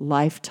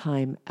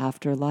lifetime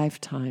after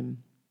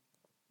lifetime.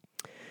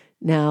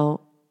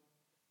 Now,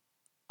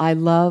 I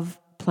love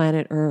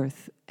planet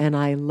Earth, and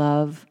I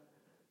love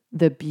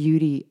the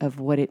beauty of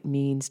what it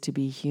means to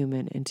be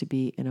human and to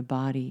be in a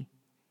body.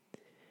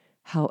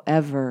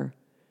 However,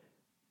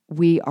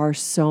 we are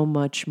so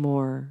much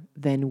more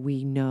than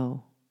we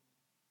know.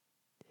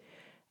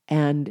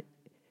 And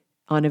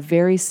on a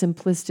very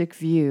simplistic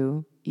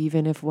view,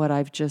 even if what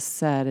I've just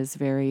said is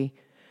very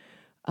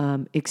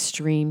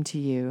extreme to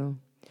you,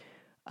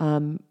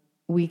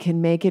 we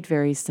can make it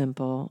very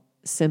simple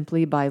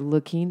simply by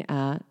looking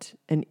at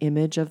an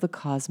image of the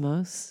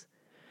cosmos.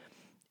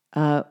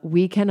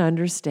 We can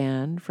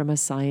understand from a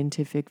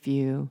scientific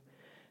view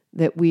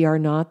that we are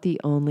not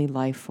the only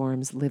life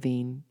forms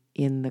living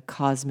in the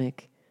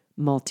cosmic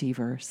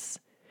multiverse.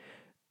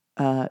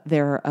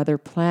 There are other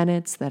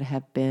planets that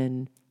have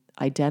been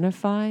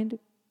identified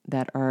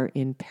that are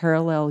in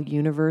parallel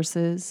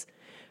universes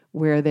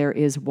where there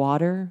is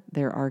water.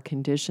 There are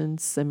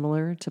conditions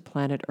similar to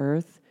planet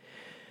Earth.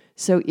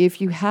 So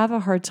if you have a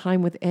hard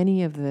time with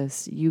any of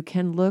this, you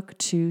can look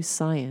to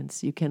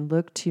science, you can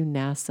look to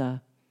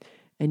NASA,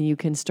 and you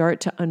can start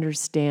to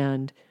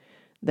understand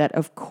that,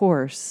 of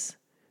course,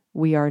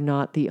 we are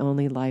not the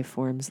only life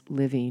forms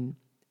living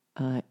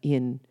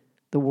in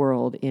the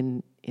world,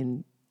 in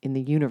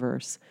the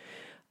universe.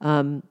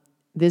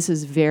 This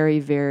is very,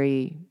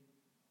 very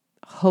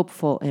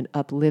hopeful and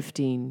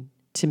uplifting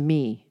to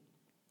me.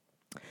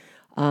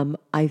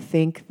 I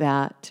think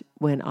that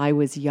when I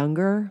was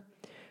younger,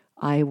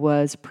 I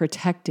was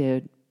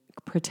protective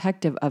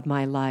of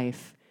my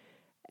life.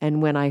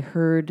 And when I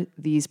heard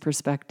these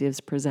perspectives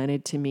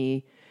presented to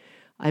me,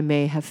 I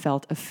may have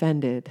felt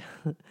offended.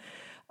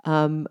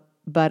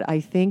 But I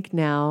think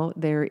now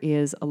there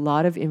is a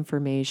lot of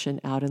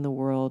information out in the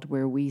world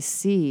where we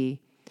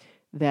see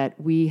that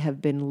we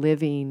have been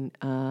living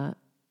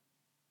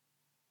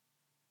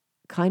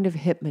kind of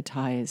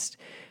hypnotized,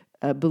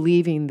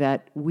 believing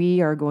that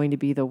we are going to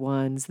be the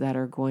ones that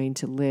are going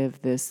to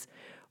live this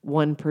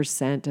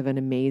 1% of an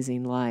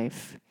amazing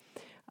life.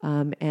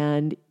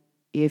 And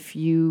if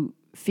you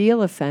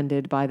feel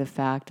offended by the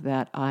fact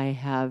that I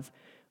have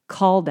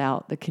called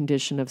out the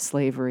condition of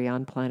slavery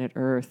on planet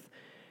Earth,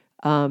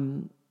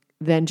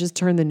 then just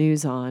turn the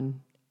news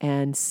on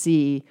and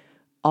see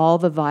all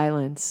the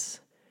violence,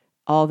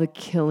 all the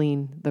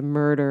killing, the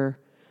murder,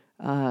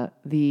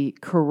 the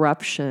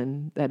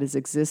corruption that is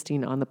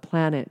existing on the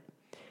planet.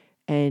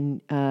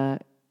 And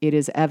it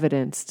is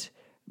evidenced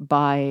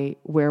by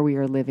where we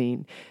are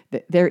living.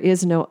 There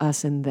is no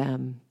us and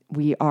them.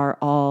 We are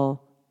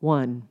all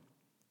one.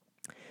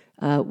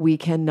 We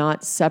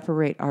cannot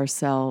separate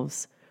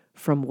ourselves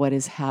from what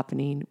is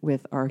happening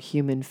with our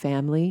human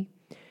family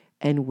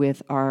and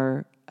with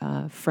our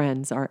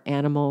friends, our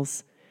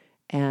animals,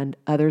 and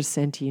other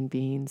sentient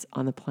beings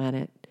on the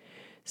planet.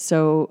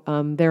 So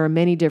there are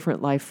many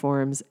different life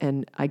forms,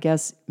 and I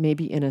guess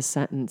maybe in a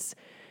sentence,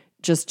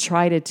 just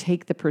try to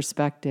take the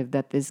perspective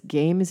that this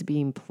game is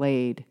being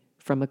played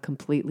from a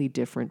completely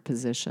different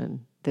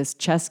position. This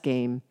chess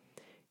game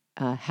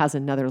has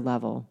another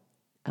level.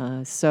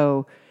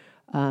 So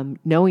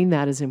knowing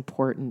that is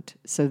important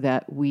so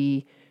that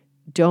we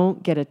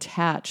don't get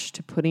attached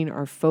to putting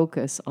our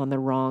focus on the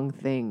wrong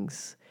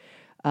things.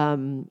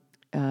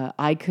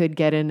 I could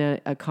get in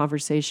a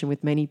conversation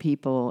with many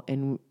people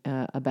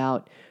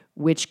about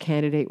which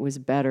candidate was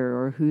better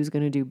or who's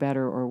going to do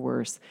better or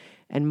worse.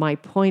 And my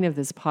point of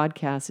this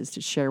podcast is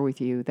to share with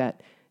you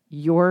that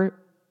your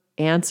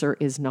answer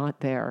is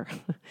not there.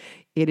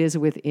 It is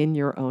within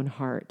your own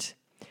heart.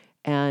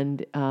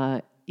 And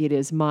it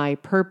is my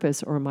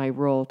purpose or my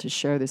role to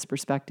share this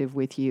perspective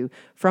with you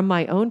from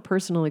my own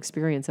personal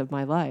experience of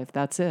my life.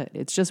 That's it.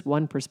 It's just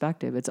one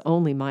perspective. It's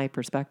only my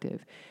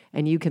perspective.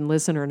 And you can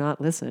listen or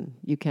not listen.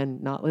 You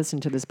can not listen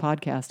to this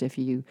podcast if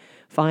you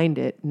find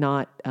it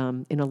not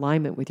in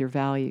alignment with your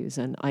values.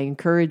 And I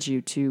encourage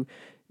you to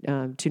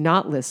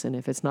not listen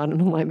if it's not in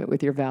alignment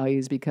with your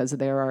values, because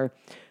there are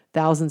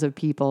thousands of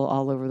people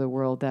all over the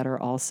world that are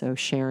also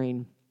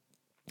sharing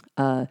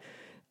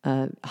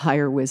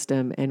higher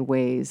wisdom and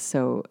ways.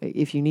 So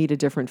if you need a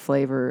different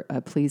flavor,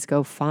 please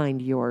go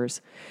find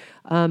yours.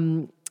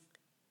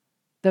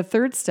 The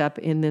third step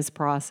in this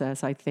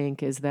process, I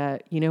think, is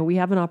that, we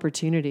have an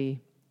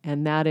opportunity,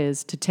 and that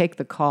is to take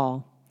the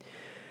call.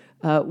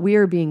 We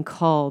are being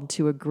called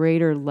to a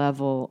greater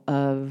level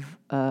of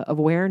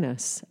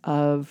awareness,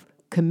 of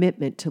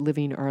commitment to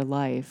living our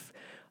life,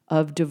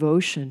 of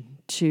devotion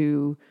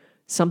to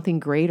something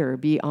greater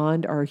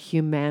beyond our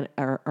human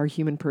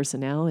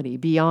personality,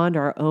 beyond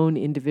our own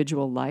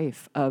individual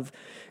life of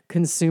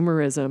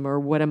consumerism or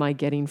what am I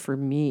getting for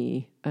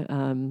me,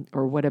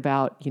 or what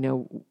about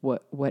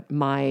what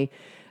my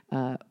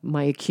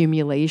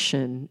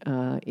accumulation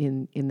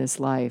in this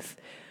life.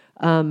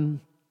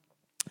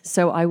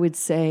 So I would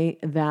say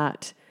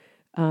that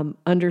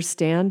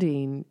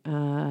understanding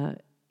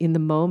in the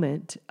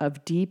moment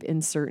of deep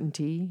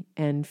uncertainty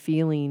and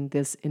feeling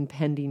this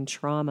impending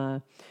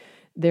trauma,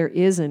 there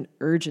is an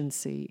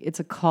urgency. It's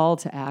a call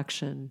to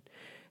action.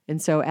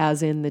 And so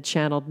as in the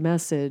channeled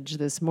message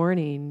this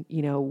morning,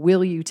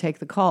 will you take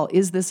the call?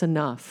 Is this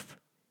enough?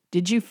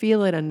 Did you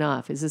feel it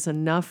enough? Is this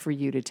enough for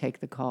you to take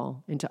the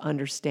call and to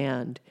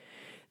understand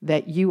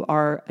that you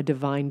are a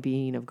divine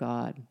being of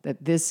God,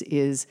 that this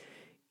is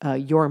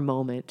your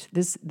moment?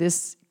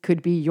 This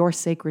could be your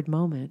sacred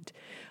moment.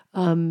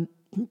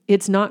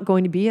 It's not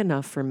going to be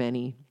enough for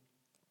many.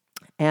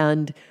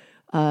 And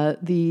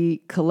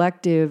the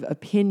collective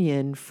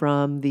opinion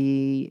from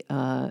the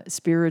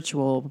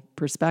spiritual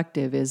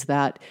perspective is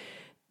that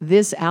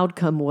this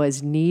outcome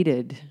was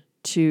needed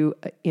to,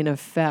 in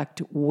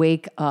effect,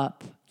 wake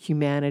up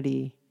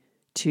humanity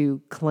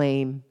to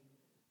claim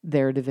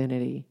their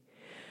divinity.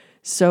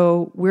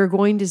 So we're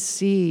going to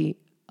see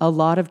a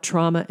lot of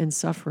trauma and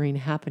suffering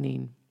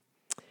happening.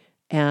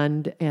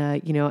 And,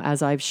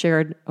 as I've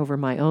shared over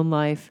my own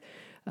life,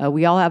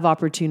 we all have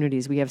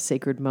opportunities. We have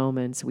sacred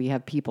moments. We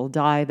have people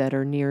die that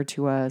are near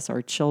to us,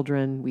 our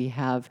children. We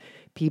have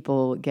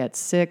people get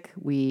sick.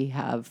 We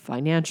have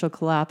financial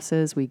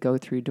collapses. We go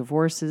through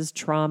divorces,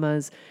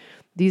 traumas.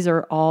 These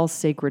are all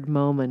sacred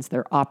moments.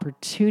 They're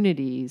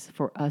opportunities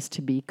for us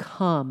to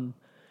become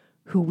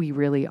who we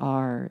really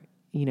are.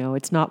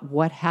 It's not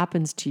what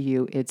happens to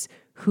you. It's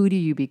who do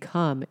you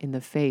become in the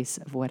face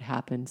of what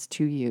happens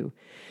to you.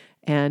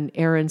 And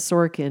Aaron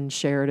Sorkin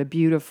shared a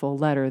beautiful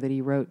letter that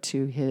he wrote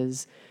to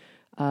his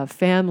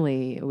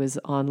family. It was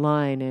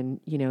online, and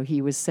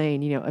he was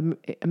saying,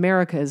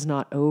 America is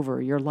not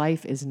over. Your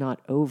life is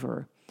not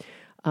over.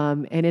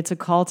 And it's a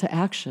call to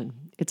action.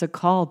 It's a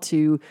call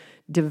to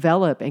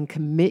develop and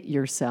commit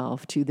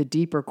yourself to the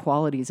deeper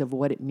qualities of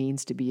what it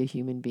means to be a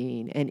human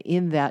being. And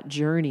in that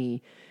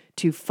journey,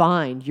 to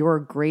find your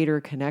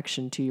greater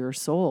connection to your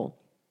soul.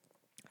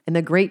 And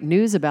the great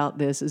news about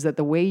this is that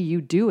the way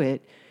you do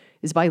it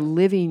is by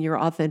living your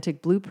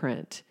authentic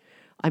blueprint.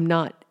 I'm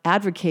not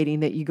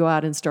advocating that you go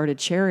out and start a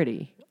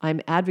charity.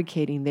 I'm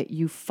advocating that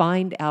you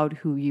find out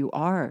who you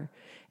are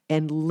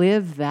and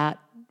live that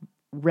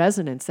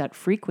resonance, that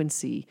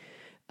frequency,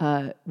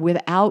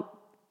 without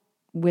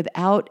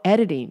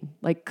editing,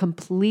 like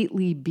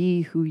completely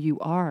be who you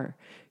are.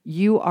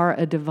 You are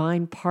a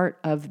divine part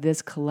of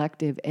this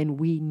collective, and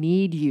we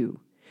need you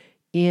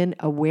in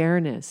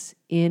awareness,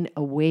 in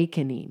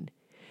awakening.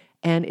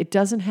 And it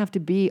doesn't have to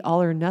be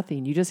all or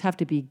nothing. You just have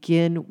to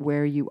begin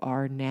where you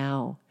are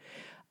now.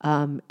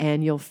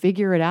 And you'll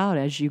figure it out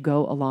as you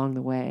go along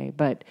the way.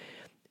 But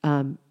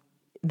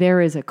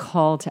there is a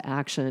call to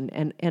action.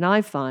 And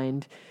I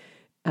find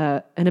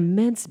an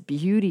immense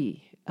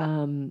beauty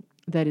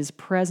that is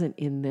present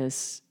in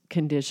this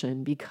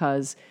condition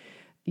because,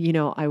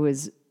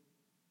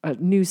 a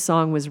new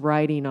song was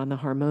writing on the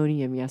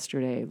harmonium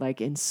yesterday,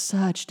 like in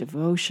such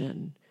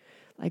devotion,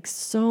 like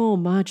so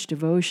much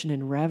devotion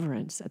and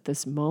reverence at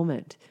this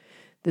moment,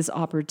 this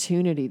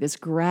opportunity, this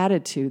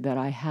gratitude that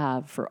I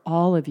have for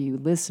all of you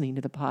listening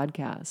to the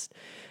podcast,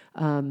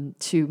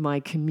 to my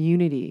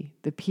community,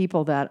 the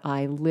people that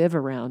I live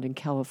around in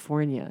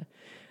California.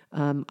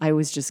 I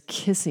was just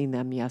kissing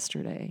them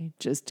yesterday,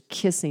 just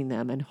kissing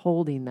them and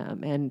holding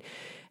them,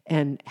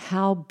 and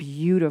how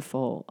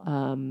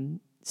beautiful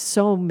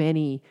so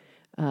many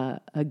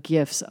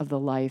gifts of the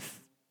life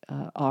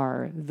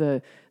are.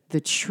 The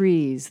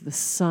trees, the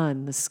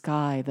sun, the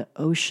sky, the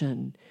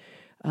ocean.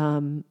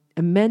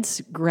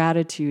 Immense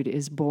gratitude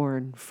is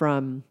born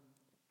from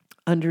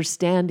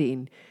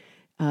understanding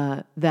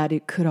that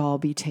it could all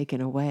be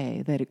taken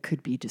away, that it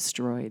could be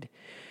destroyed.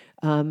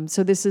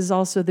 So this is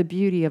also the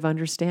beauty of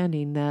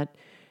understanding that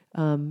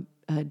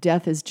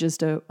death is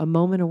just a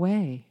moment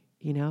away.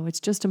 It's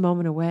just a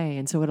moment away.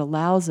 And so it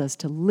allows us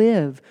to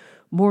live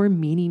more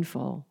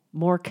meaningful,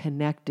 more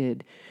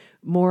connected,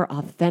 more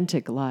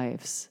authentic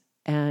lives.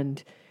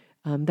 And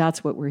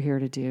that's what we're here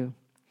to do.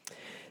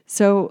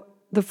 So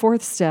the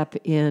fourth step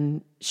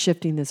in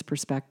shifting this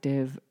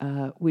perspective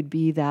would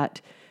be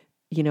that,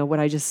 what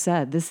I just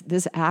said,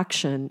 this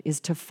action is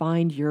to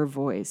find your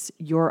voice,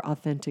 your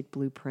authentic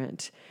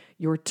blueprint,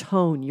 your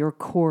tone, your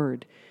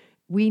chord.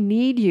 We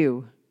need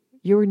you.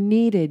 You're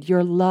needed.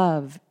 You're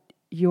loved.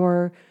 You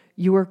are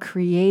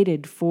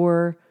created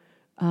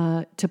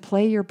to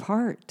play your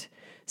part.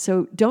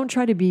 So don't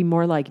try to be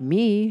more like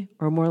me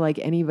or more like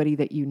anybody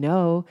that you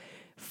know.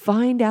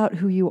 Find out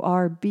who you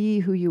are. Be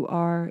who you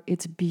are.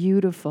 It's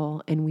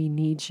beautiful, and we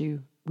need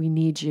you. We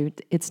need you.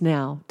 It's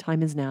now.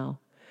 Time is now.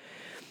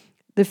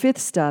 The fifth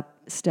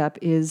step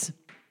is,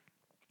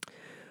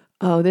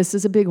 this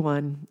is a big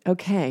one.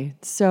 Okay,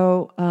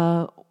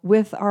 so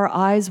with our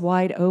eyes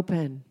wide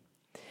open,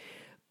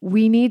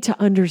 we need to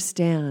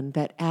understand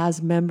that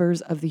as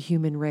members of the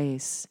human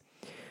race,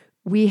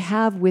 we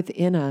have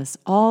within us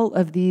all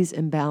of these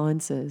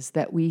imbalances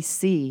that we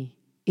see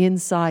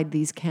inside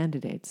these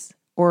candidates,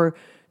 or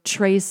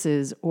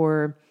traces,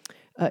 or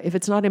if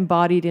it's not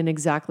embodied in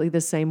exactly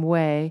the same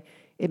way,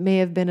 it may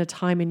have been a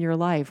time in your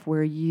life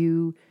where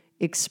you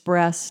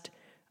expressed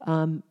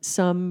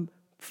some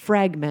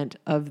fragment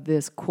of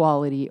this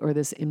quality or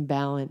this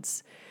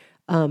imbalance,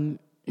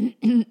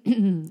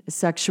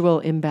 sexual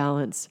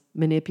imbalance,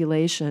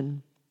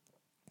 manipulation,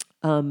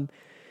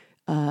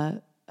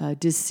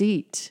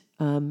 deceit,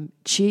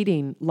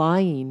 cheating,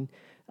 lying,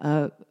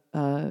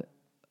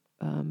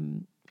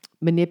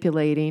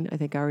 manipulating. I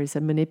think I already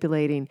said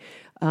manipulating,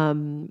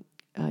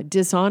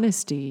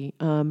 dishonesty,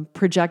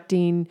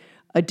 projecting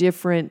a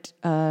different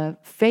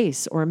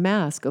face or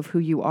mask of who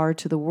you are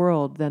to the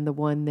world than the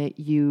one that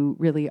you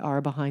really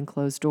are behind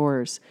closed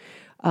doors.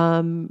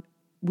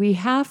 We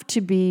have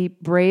to be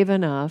brave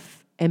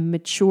enough and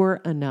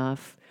mature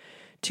enough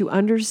to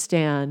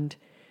understand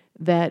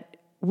that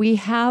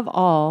we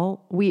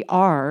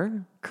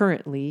are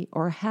currently,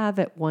 or have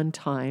at one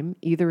time,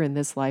 either in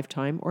this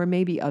lifetime or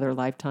maybe other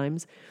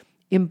lifetimes,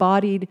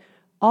 embodied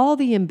all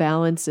the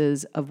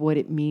imbalances of what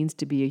it means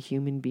to be a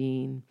human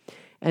being.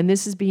 And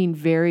this is being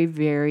very,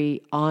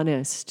 very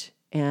honest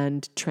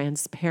and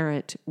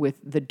transparent with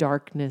the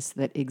darkness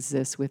that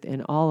exists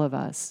within all of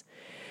us.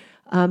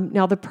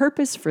 Now, the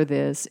purpose for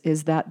this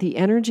is that the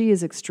energy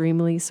is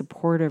extremely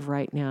supportive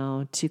right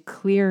now to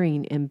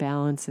clearing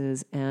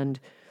imbalances and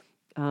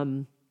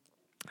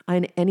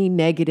any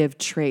negative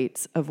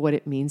traits of what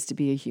it means to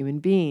be a human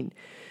being.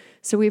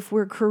 So if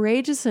we're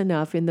courageous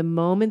enough in the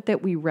moment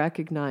that we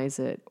recognize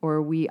it or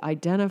we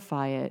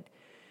identify it,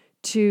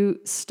 to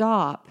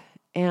stop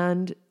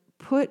and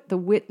put the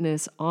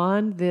witness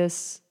on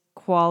this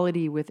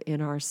quality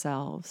within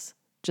ourselves,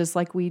 just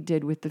like we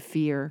did with the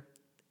fear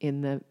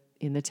in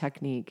the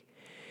technique.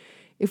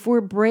 If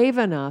we're brave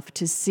enough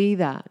to see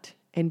that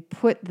and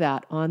put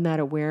that on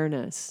that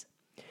awareness,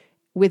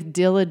 with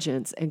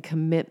diligence and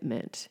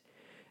commitment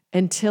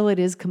until it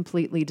is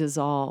completely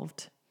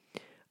dissolved,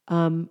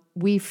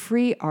 we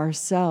free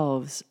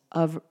ourselves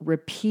of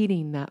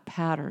repeating that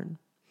pattern.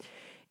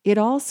 It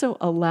also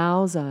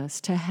allows us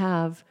to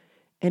have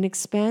an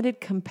expanded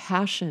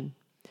compassion,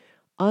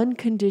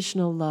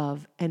 unconditional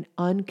love, and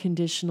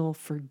unconditional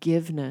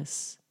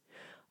forgiveness,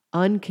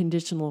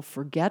 unconditional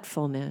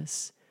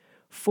forgetfulness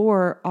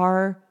for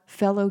our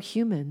fellow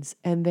humans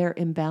and their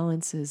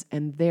imbalances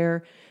and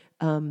their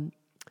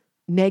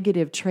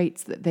negative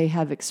traits that they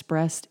have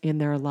expressed in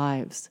their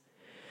lives.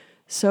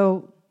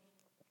 So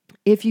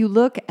if you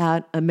look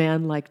at a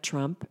man like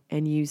Trump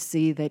and you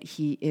see that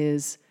he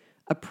is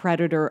a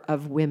predator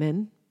of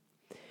women,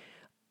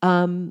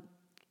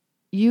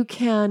 you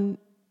can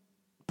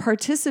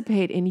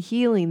participate in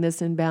healing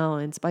this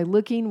imbalance by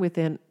looking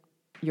within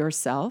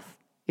yourself,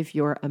 if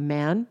you're a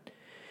man,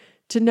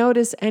 to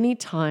notice any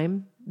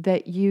time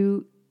that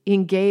you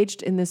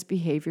engaged in this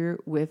behavior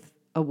with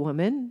a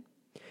woman.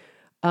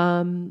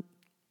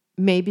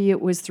 Maybe it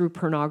was through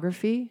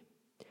pornography,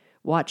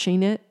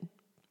 watching it.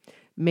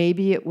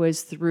 Maybe it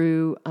was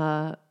through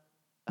a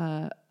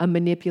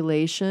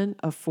manipulation,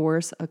 a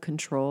force, a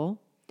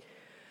control.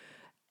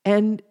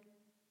 And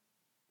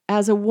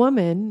as a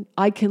woman,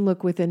 I can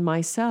look within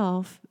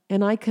myself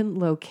and I can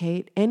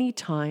locate any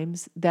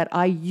times that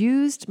I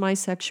used my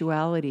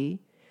sexuality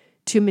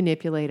to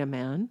manipulate a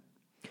man,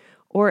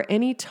 or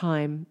any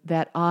time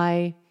that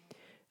I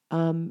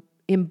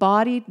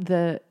embodied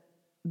the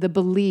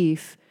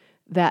belief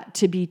that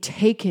to be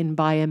taken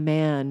by a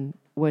man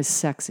was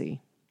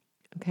sexy.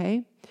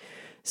 Okay?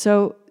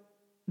 So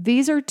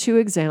these are two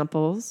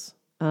examples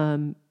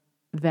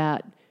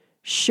that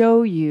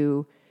show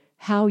you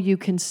how you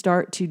can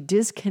start to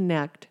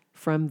disconnect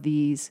from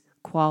these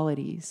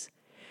qualities.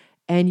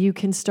 And you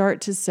can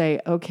start to say,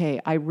 okay,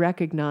 I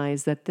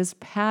recognize that this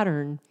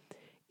pattern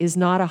is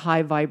not a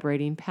high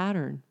vibrating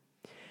pattern.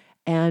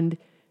 And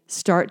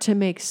start to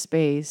make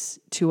space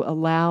to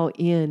allow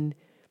in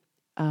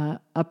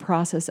a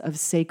process of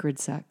sacred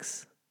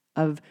sex,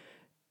 of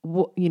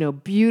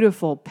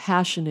beautiful,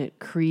 passionate,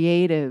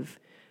 creative,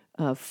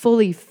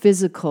 fully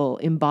physical,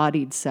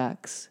 embodied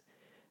sex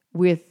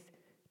with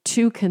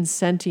two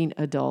consenting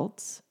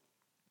adults,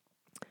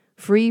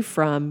 free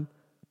from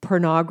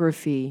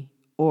pornography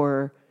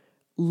or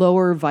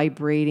lower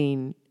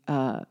vibrating.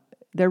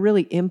 They're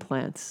really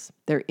implants.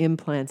 They're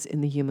implants in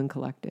the human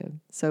collective.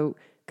 So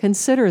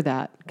consider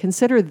that.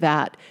 Consider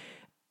that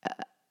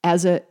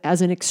as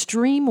an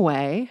extreme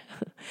way,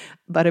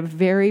 but a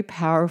very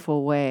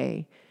powerful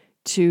way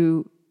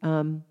to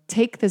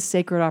take this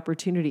sacred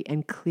opportunity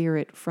and clear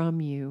it from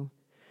you.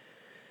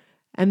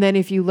 And then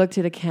if you looked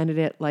at a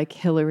candidate like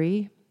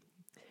Hillary,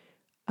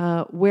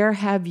 where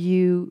have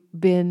you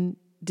been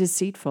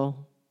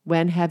deceitful?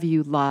 When have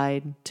you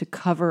lied to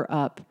cover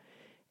up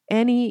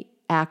any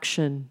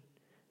action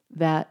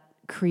that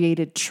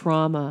created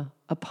trauma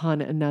upon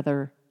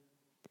another?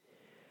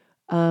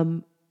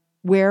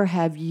 Where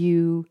have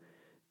you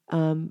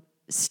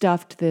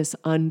stuffed this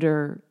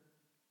under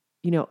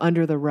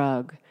the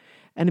rug?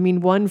 And I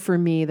mean, one for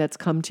me that's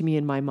come to me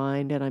in my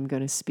mind, and I'm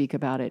going to speak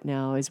about it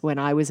now, is when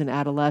I was an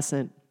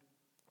adolescent,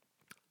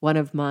 one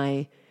of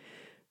my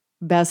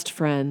best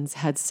friends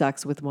had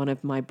sex with one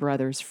of my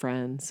brother's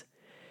friends.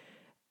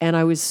 And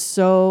I was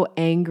so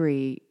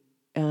angry,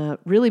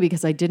 really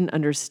because I didn't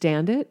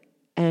understand it,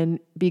 and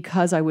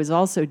because I was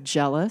also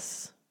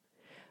jealous,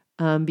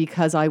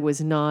 because I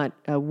was not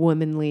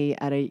womanly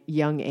at a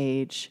young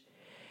age.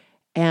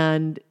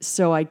 And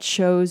so I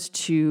chose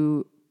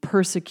to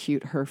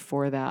persecute her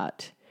for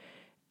that.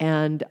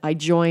 And I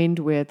joined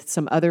with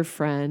some other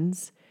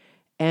friends,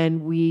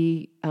 and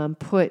we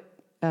put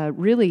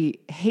really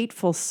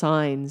hateful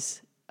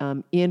signs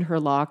in her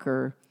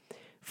locker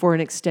for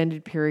an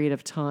extended period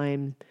of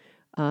time,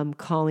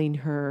 calling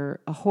her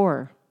a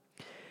whore.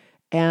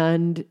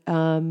 And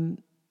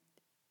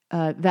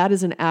that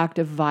is an act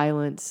of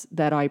violence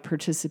that I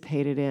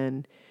participated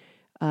in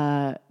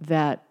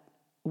that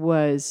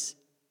was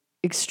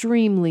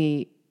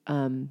extremely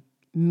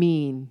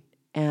mean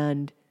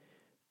and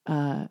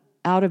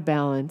out of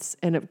balance.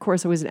 And of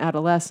course, I was an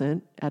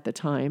adolescent at the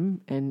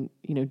time and,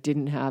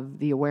 didn't have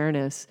the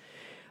awareness.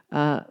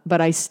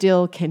 But I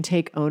still can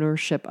take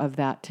ownership of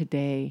that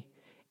today.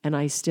 And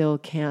I still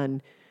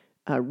can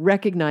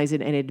recognize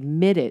it and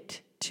admit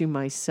it to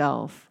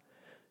myself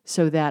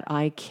so that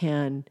I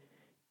can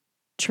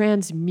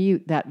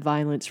transmute that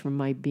violence from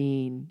my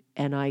being,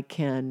 and I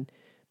can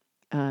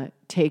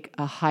take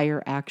a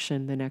higher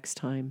action the next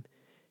time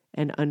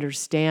and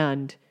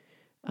understand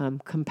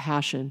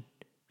compassion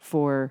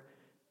for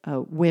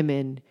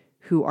women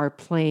who are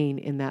playing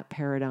in that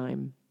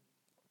paradigm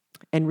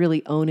and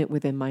really own it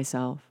within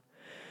myself.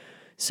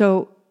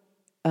 So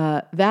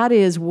that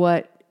is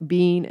what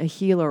being a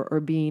healer or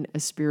being a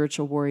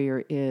spiritual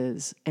warrior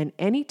is. And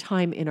any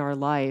time in our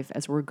life,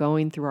 as we're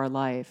going through our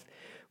life,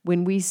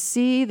 when we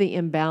see the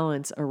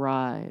imbalance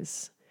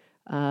arise,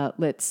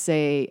 let's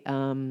say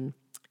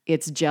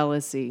it's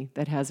jealousy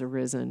that has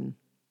arisen.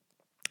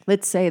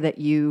 Let's say that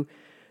you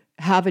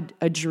have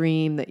a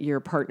dream that your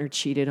partner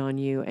cheated on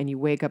you and you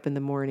wake up in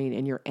the morning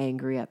and you're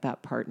angry at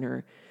that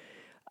partner,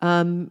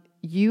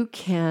 you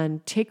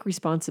can take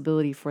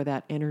responsibility for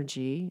that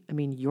energy. I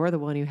mean, you're the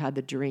one who had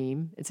the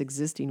dream. It's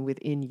existing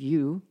within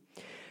you.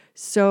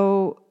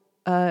 So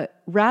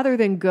rather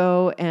than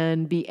go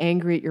and be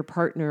angry at your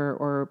partner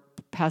or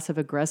passive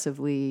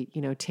aggressively,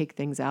 take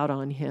things out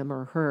on him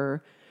or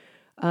her,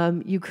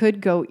 you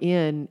could go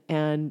in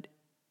and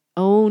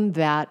own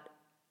that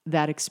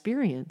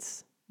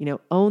experience,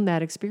 own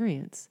that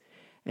experience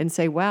and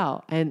say,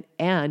 wow.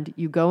 And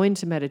you go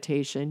into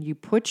meditation, you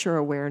put your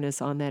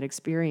awareness on that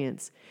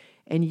experience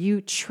and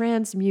you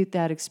transmute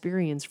that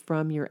experience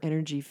from your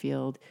energy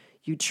field.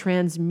 You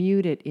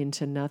transmute it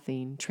into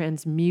nothing,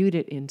 transmute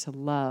it into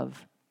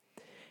love.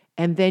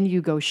 And then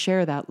you go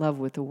share that love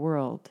with the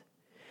world.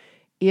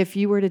 If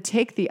you were to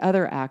take the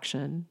other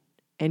action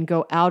and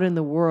go out in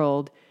the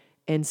world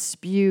and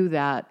spew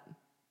that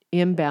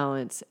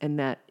imbalance and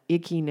that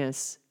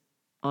ickiness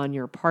on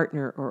your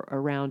partner or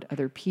around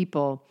other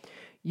people,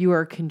 you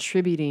are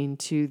contributing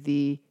to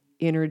the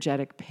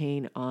energetic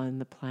pain on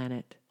the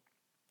planet.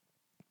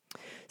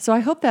 So I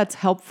hope that's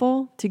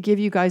helpful to give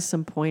you guys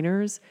some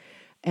pointers,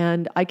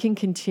 and I can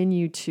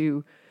continue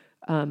to,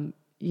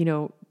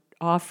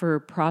 offer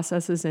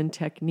processes and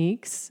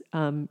techniques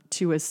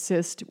to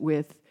assist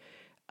with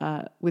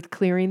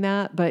clearing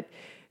that. But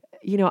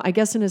I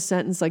guess in a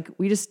sentence, like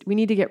we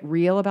need to get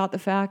real about the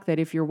fact that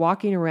if you're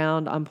walking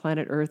around on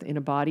planet Earth in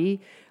a body,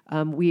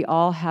 we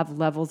all have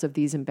levels of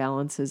these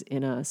imbalances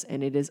in us,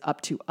 and it is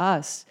up to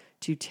us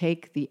to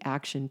take the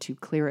action to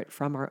clear it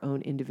from our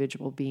own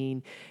individual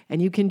being.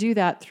 And you can do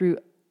that through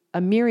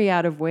a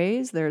myriad of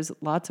ways. There's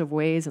lots of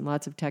ways and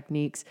lots of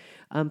techniques.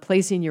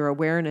 Placing your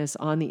awareness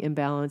on the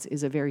imbalance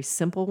is a very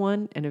simple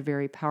one and a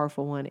very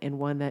powerful one, and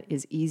one that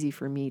is easy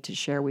for me to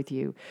share with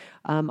you.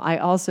 I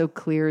also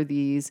clear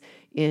these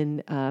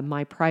in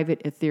my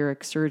private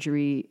etheric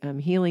surgery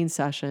healing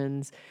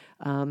sessions,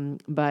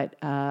 but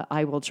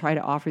I will try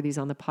to offer these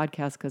on the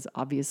podcast because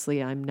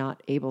obviously I'm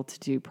not able to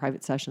do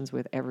private sessions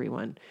with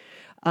everyone.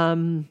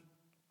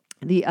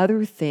 The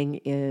other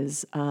thing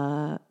is,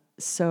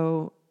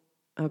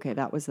 okay,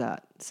 that was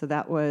that. So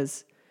that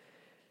was,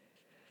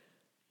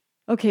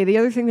 okay, the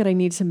other thing that I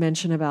need to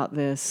mention about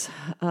this,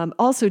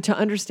 also to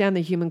understand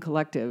the human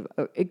collective,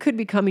 it could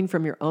be coming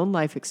from your own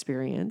life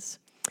experience.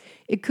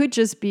 It could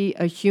just be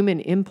a human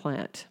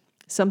implant,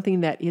 something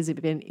that has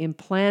been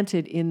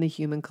implanted in the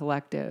human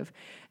collective.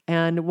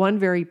 And one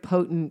very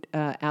potent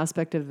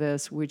aspect of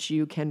this, which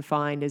you can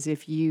find, is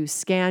if you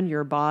scan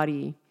your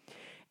body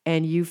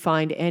and you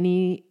find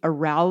any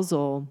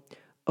arousal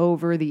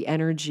over the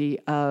energy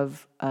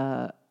of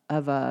a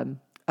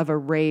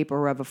rape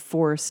or of a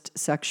forced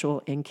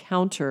sexual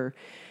encounter,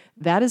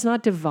 that is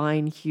not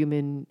divine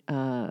human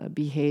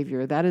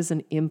behavior. That is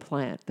an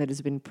implant that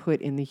has been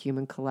put in the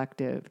human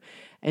collective.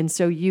 And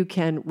so you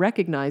can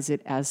recognize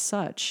it as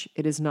such.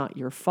 It is not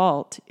your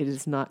fault. It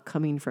is not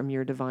coming from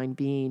your divine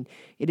being.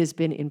 It has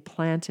been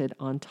implanted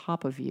on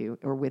top of you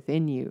or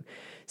within you.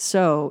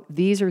 So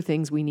these are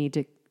things we need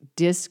to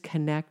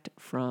disconnect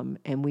from,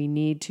 and we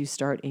need to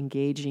start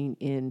engaging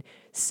in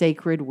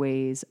sacred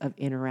ways of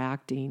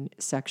interacting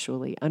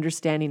sexually,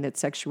 understanding that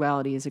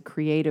sexuality is a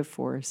creative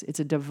force, it's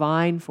a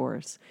divine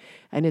force,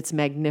 and it's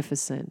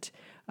magnificent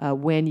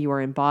when you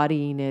are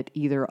embodying it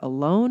either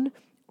alone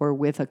or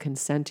with a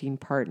consenting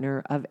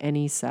partner of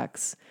any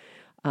sex.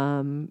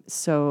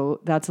 So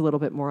that's a little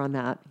bit more on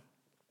that.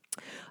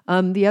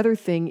 The other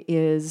thing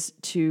is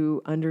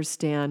to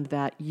understand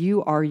that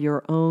you are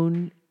your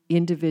own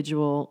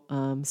individual,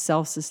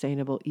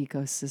 self-sustainable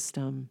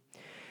ecosystem.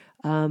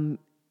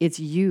 It's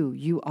you.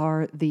 You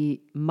are the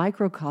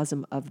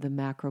microcosm of the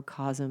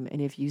macrocosm.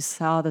 And if you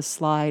saw the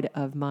slide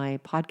of my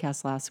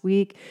podcast last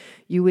week,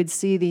 you would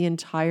see the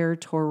entire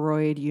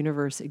toroid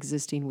universe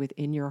existing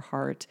within your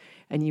heart,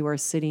 and you are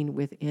sitting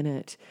within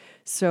it.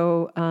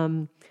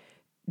 So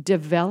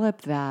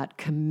develop that,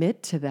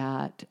 commit to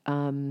that,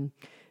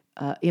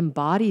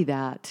 embody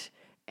that,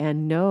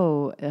 and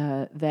know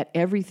that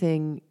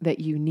everything that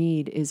you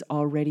need is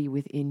already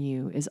within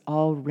you, is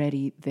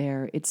already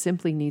there. It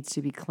simply needs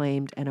to be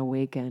claimed and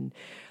awakened.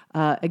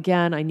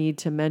 Again, I need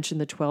to mention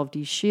the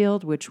 12D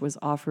Shield, which was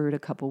offered a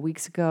couple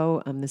weeks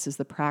ago. This is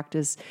the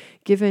practice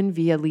given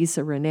via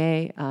Lisa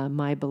Renee,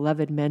 my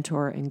beloved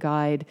mentor and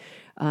guide.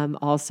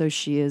 Also,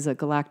 she is a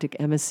galactic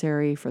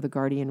emissary for the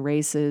guardian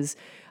races.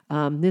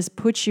 This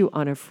puts you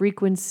on a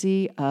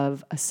frequency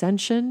of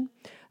ascension,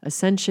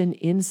 ascension.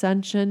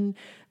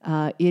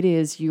 It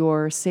is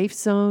your safe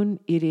zone.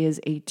 It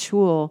is a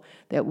tool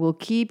that will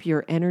keep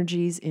your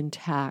energies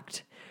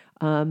intact.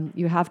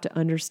 You have to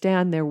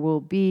understand there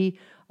will be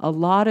a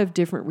lot of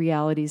different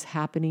realities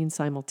happening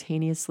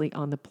simultaneously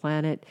on the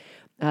planet.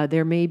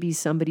 There may be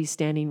somebody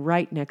standing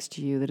right next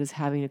to you that is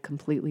having a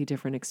completely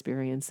different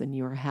experience than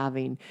you are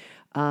having.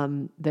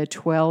 The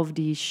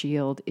 12D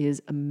Shield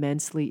is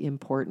immensely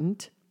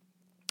important.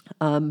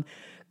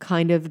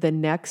 Kind of the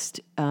next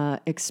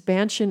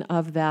expansion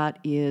of that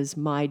is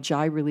my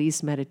Jai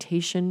Release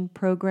meditation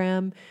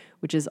program,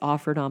 which is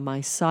offered on my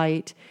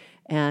site.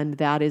 And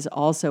that is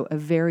also a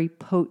very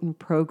potent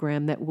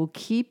program that will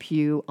keep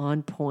you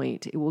on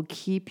point. It will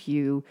keep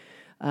you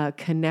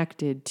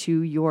connected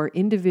to your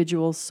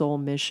individual soul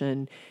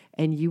mission,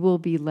 and you will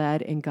be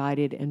led and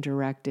guided and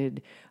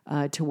directed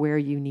to where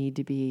you need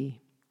to be.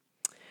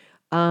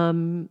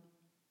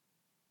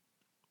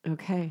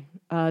 Okay.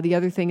 The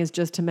other thing is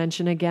just to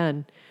mention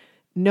again,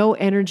 no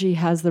energy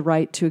has the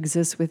right to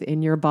exist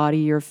within your body,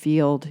 your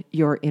field,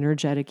 your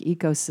energetic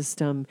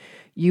ecosystem.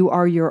 You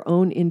are your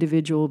own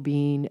individual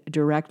being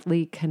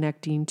directly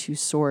connecting to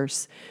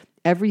source.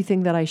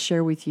 Everything that I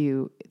share with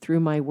you through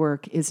my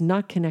work is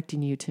not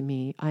connecting you to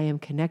me. I am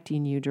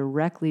connecting you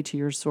directly to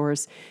your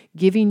source,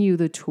 giving you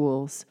the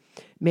tools,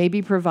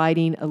 maybe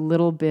providing a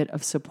little bit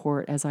of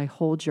support as I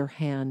hold your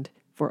hand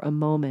for a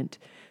moment,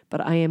 but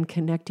I am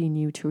connecting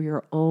you to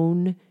your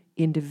own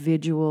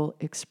individual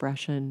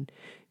expression.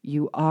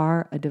 You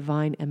are a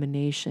divine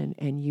emanation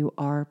and you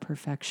are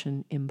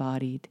perfection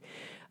embodied.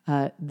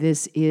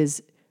 This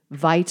is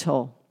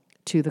vital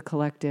to the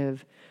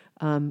collective.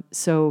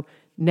 So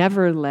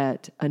never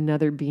let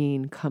another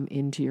being come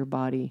into your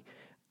body.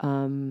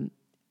 You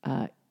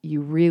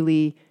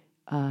really,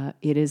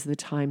 it is the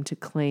time to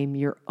claim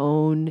your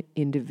own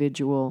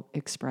individual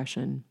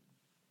expression.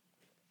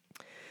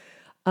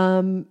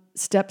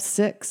 Step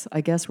 6,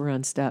 I guess we're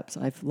on steps.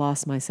 I've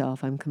lost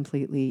myself. I'm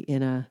completely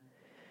in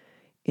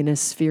a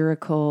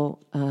spherical,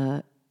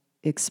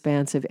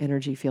 expansive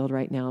energy field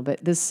right now.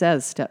 But this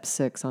says step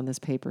 6 on this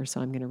paper,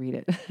 so I'm going to read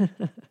it.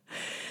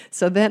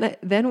 So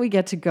then we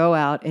get to go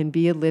out and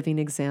be a living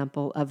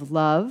example of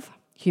love,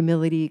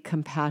 humility,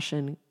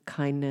 compassion,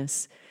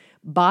 kindness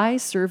by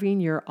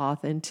serving your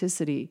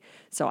authenticity.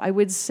 So I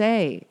would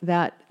say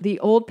that the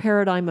old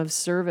paradigm of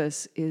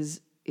service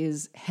is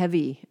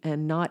heavy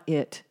and not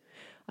it.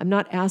 I'm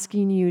not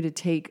asking you to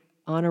take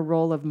on a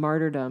role of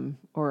martyrdom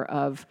or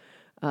of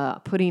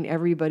putting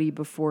everybody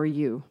before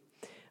you.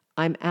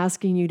 I'm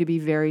asking you to be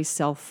very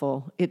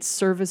selfful. It's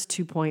service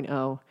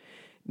 2.0,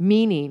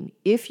 meaning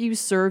if you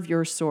serve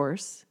your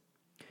source,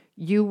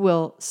 you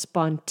will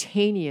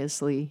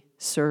spontaneously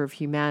serve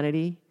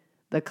humanity,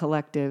 the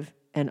collective,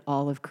 and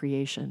all of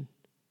creation.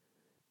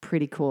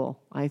 Pretty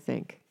cool, I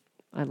think.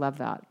 I love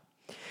that.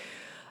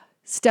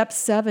 Step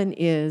 7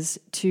 is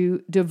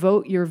to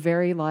devote your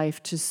very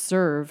life to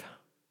serve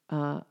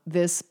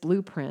this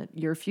blueprint,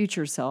 your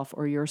future self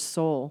or your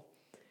soul,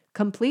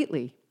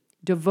 completely.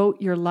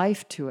 Devote your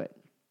life to it.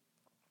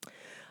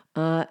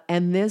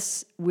 And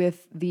this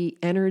with the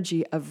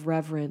energy of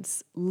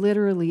reverence,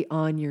 literally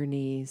on your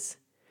knees.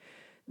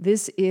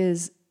 This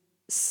is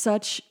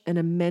such an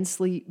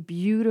immensely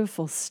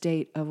beautiful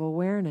state of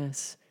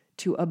awareness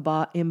to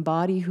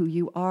embody who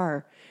you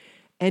are.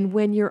 And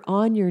when you're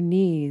on your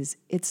knees,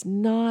 it's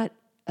not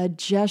a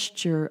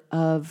gesture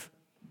of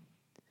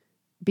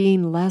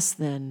being less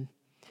than.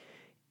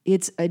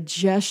 It's a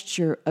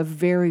gesture of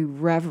very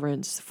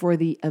reverence for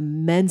the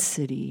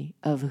immensity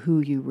of who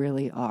you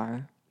really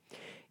are.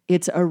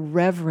 It's a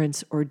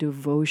reverence or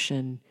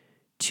devotion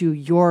to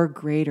your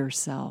greater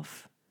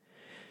self.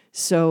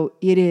 So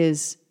it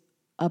is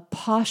a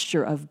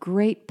posture of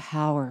great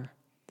power,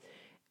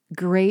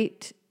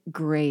 great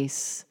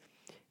grace,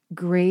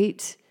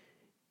 great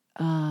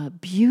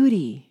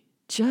beauty,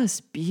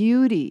 just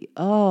beauty.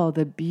 Oh,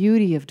 the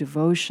beauty of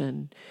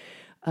devotion.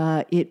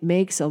 It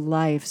makes a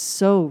life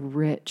so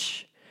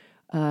rich,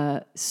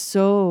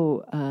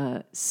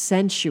 so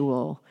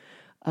sensual,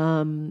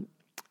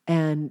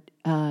 and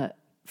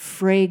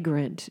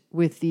fragrant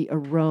with the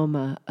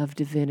aroma of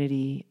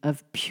divinity,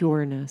 of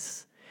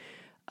pureness.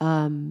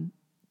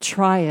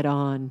 Try it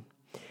on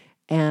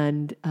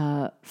and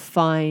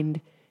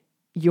find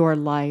your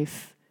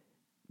life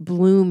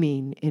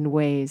blooming in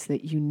ways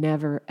that you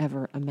never,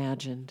 ever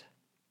imagined.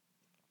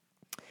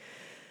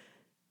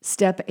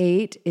 Step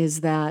 8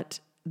 is that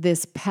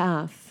this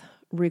path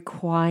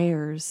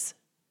requires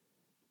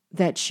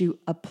that you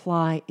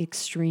apply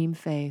extreme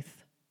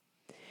faith.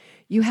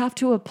 You have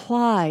to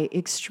apply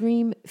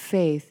extreme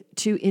faith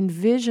to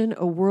envision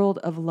a world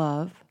of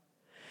love,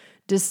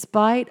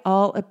 despite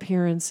all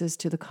appearances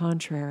to the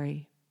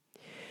contrary.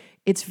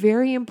 It's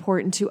very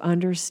important to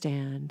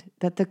understand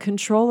that the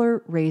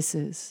controller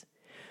races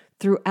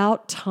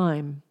throughout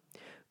time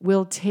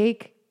will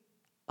take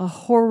a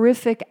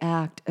horrific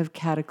act of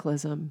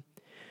cataclysm,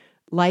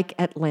 like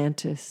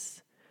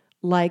Atlantis,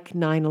 like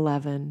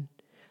 9/11,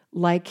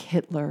 like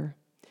Hitler,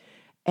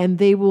 and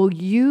they will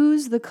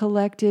use the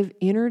collective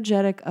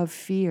energetic of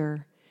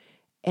fear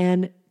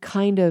and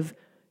kind of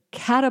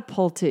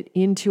catapult it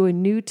into a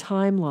new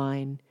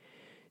timeline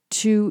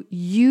to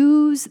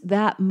use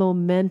that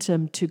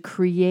momentum to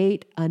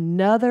create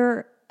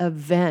another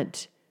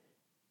event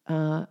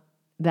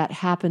that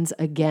happens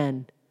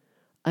again,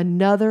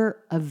 another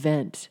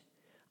event,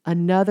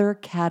 another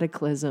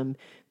cataclysm,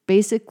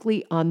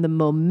 basically on the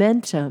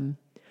momentum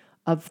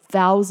of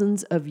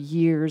thousands of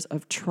years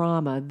of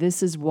trauma.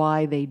 This is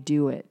why they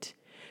do it.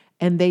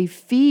 And they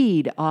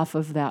feed off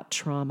of that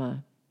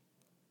trauma.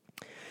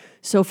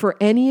 So for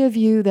any of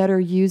you that are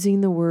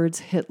using the words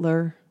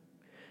Hitler,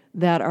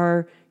 that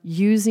are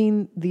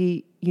using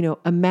the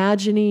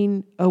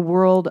imagining a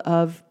world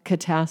of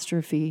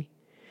catastrophe,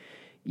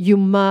 you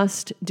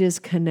must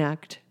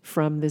disconnect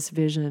from this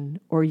vision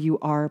or you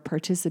are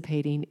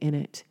participating in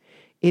it.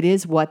 It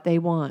is what they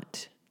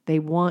want. They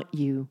want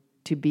you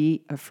to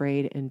be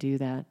afraid and do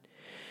that.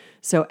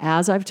 So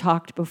as I've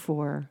talked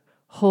before,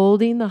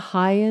 holding the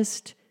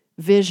highest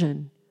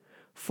vision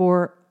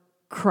for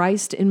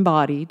Christ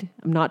embodied,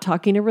 I'm not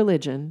talking a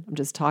religion, I'm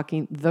just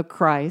talking the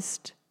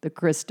Christ, the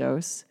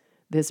Christos,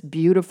 this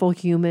beautiful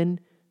human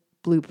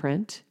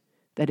blueprint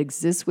that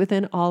exists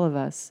within all of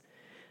us.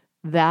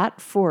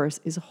 That force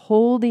is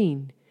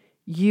holding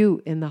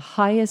you in the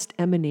highest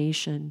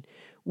emanation.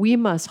 We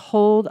must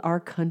hold our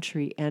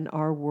country and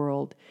our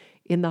world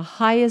in the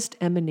highest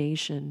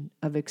emanation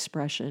of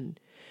expression,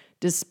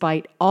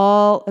 despite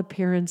all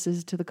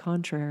appearances to the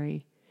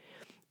contrary.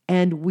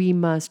 And we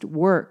must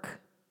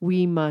work,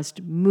 we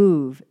must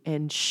move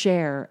and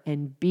share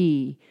and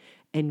be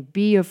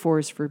a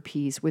force for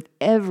peace with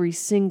every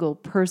single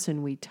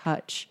person we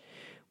touch.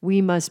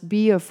 We must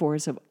be a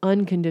force of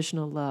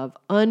unconditional love,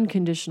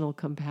 unconditional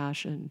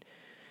compassion,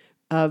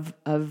 of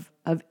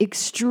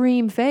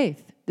extreme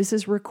faith. This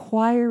is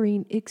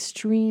requiring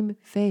extreme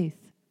faith.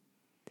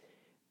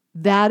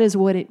 That is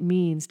what it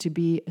means to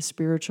be a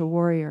spiritual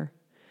warrior.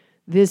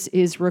 This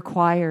is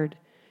required.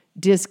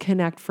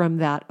 Disconnect from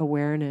that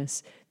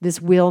awareness. This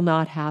will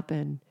not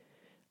happen.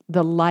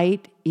 The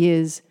light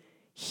is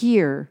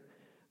here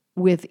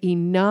with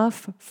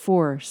enough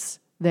force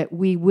that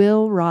we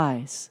will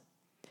rise.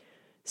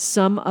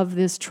 Some of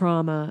this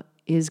trauma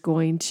is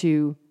going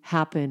to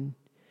happen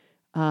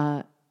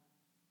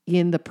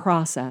in the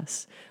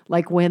process.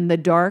 Like when the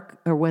dark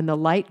or when the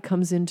light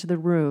comes into the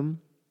room,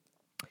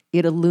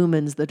 it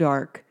illumines the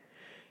dark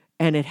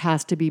and it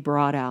has to be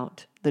brought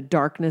out. The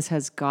darkness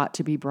has got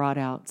to be brought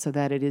out so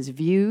that it is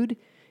viewed,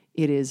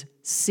 it is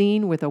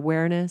seen with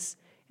awareness,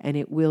 and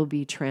it will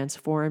be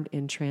transformed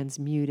and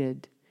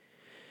transmuted.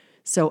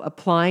 So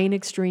applying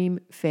extreme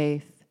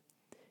faith,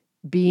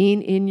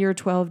 being in your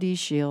 12D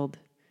shield,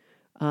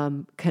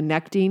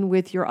 connecting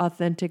with your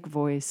authentic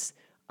voice,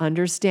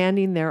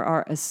 understanding there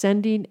are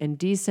ascending and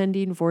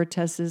descending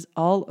vortices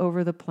all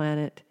over the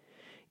planet.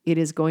 It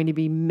is going to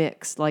be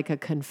mixed like a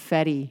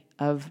confetti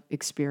of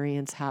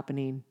experience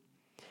happening.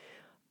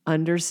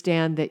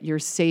 Understand that your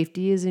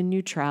safety is in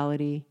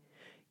neutrality.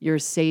 Your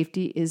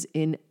safety is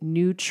in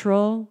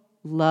neutral,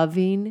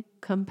 loving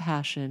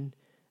compassion.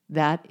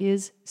 That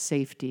is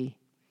safety.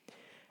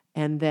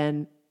 And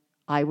then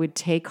I would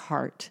take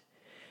heart,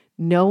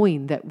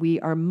 knowing that we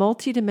are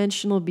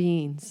multidimensional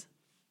beings.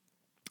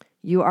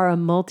 You are a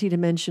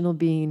multidimensional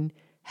being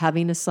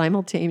having a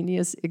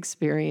simultaneous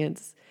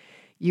experience.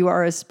 You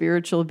are a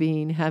spiritual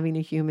being having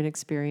a human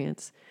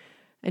experience.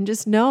 And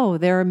just know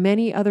there are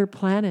many other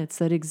planets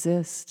that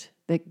exist,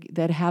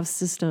 that have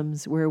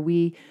systems where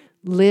we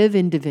live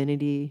in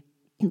divinity,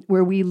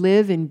 where we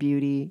live in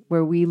beauty,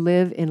 where we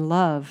live in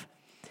love.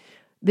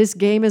 This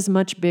game is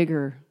much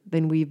bigger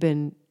than we've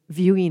been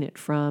viewing it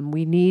from.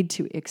 We need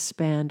to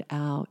expand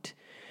out.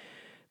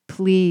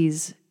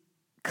 Please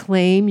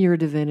claim your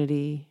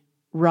divinity.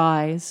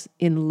 Rise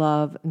in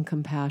love and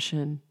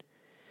compassion.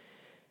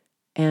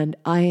 And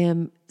I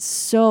am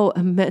so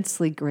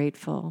immensely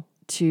grateful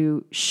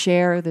to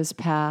share this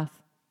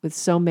path with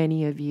so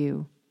many of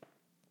you.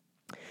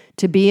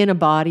 To be in a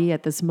body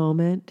at this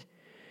moment,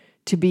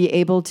 to be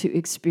able to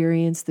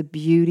experience the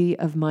beauty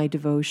of my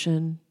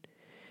devotion,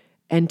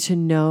 and to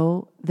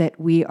know that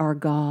we are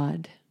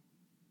God.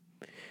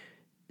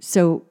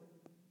 So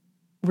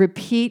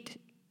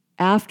repeat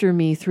after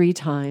me 3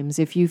 times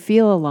if you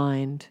feel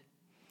aligned.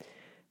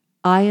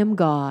 I am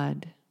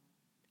God,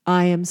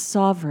 I am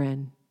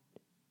sovereign,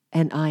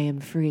 and I am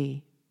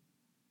free.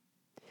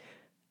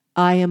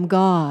 I am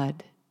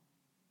God,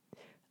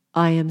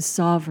 I am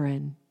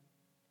sovereign,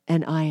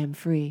 and I am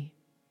free.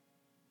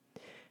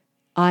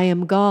 I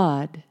am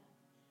God,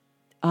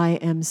 I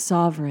am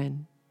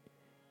sovereign,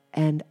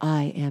 and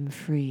I am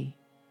free.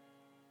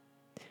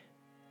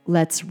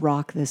 Let's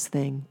rock this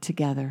thing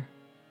together.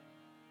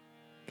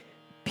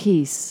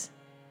 Peace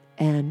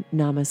and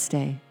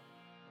namaste.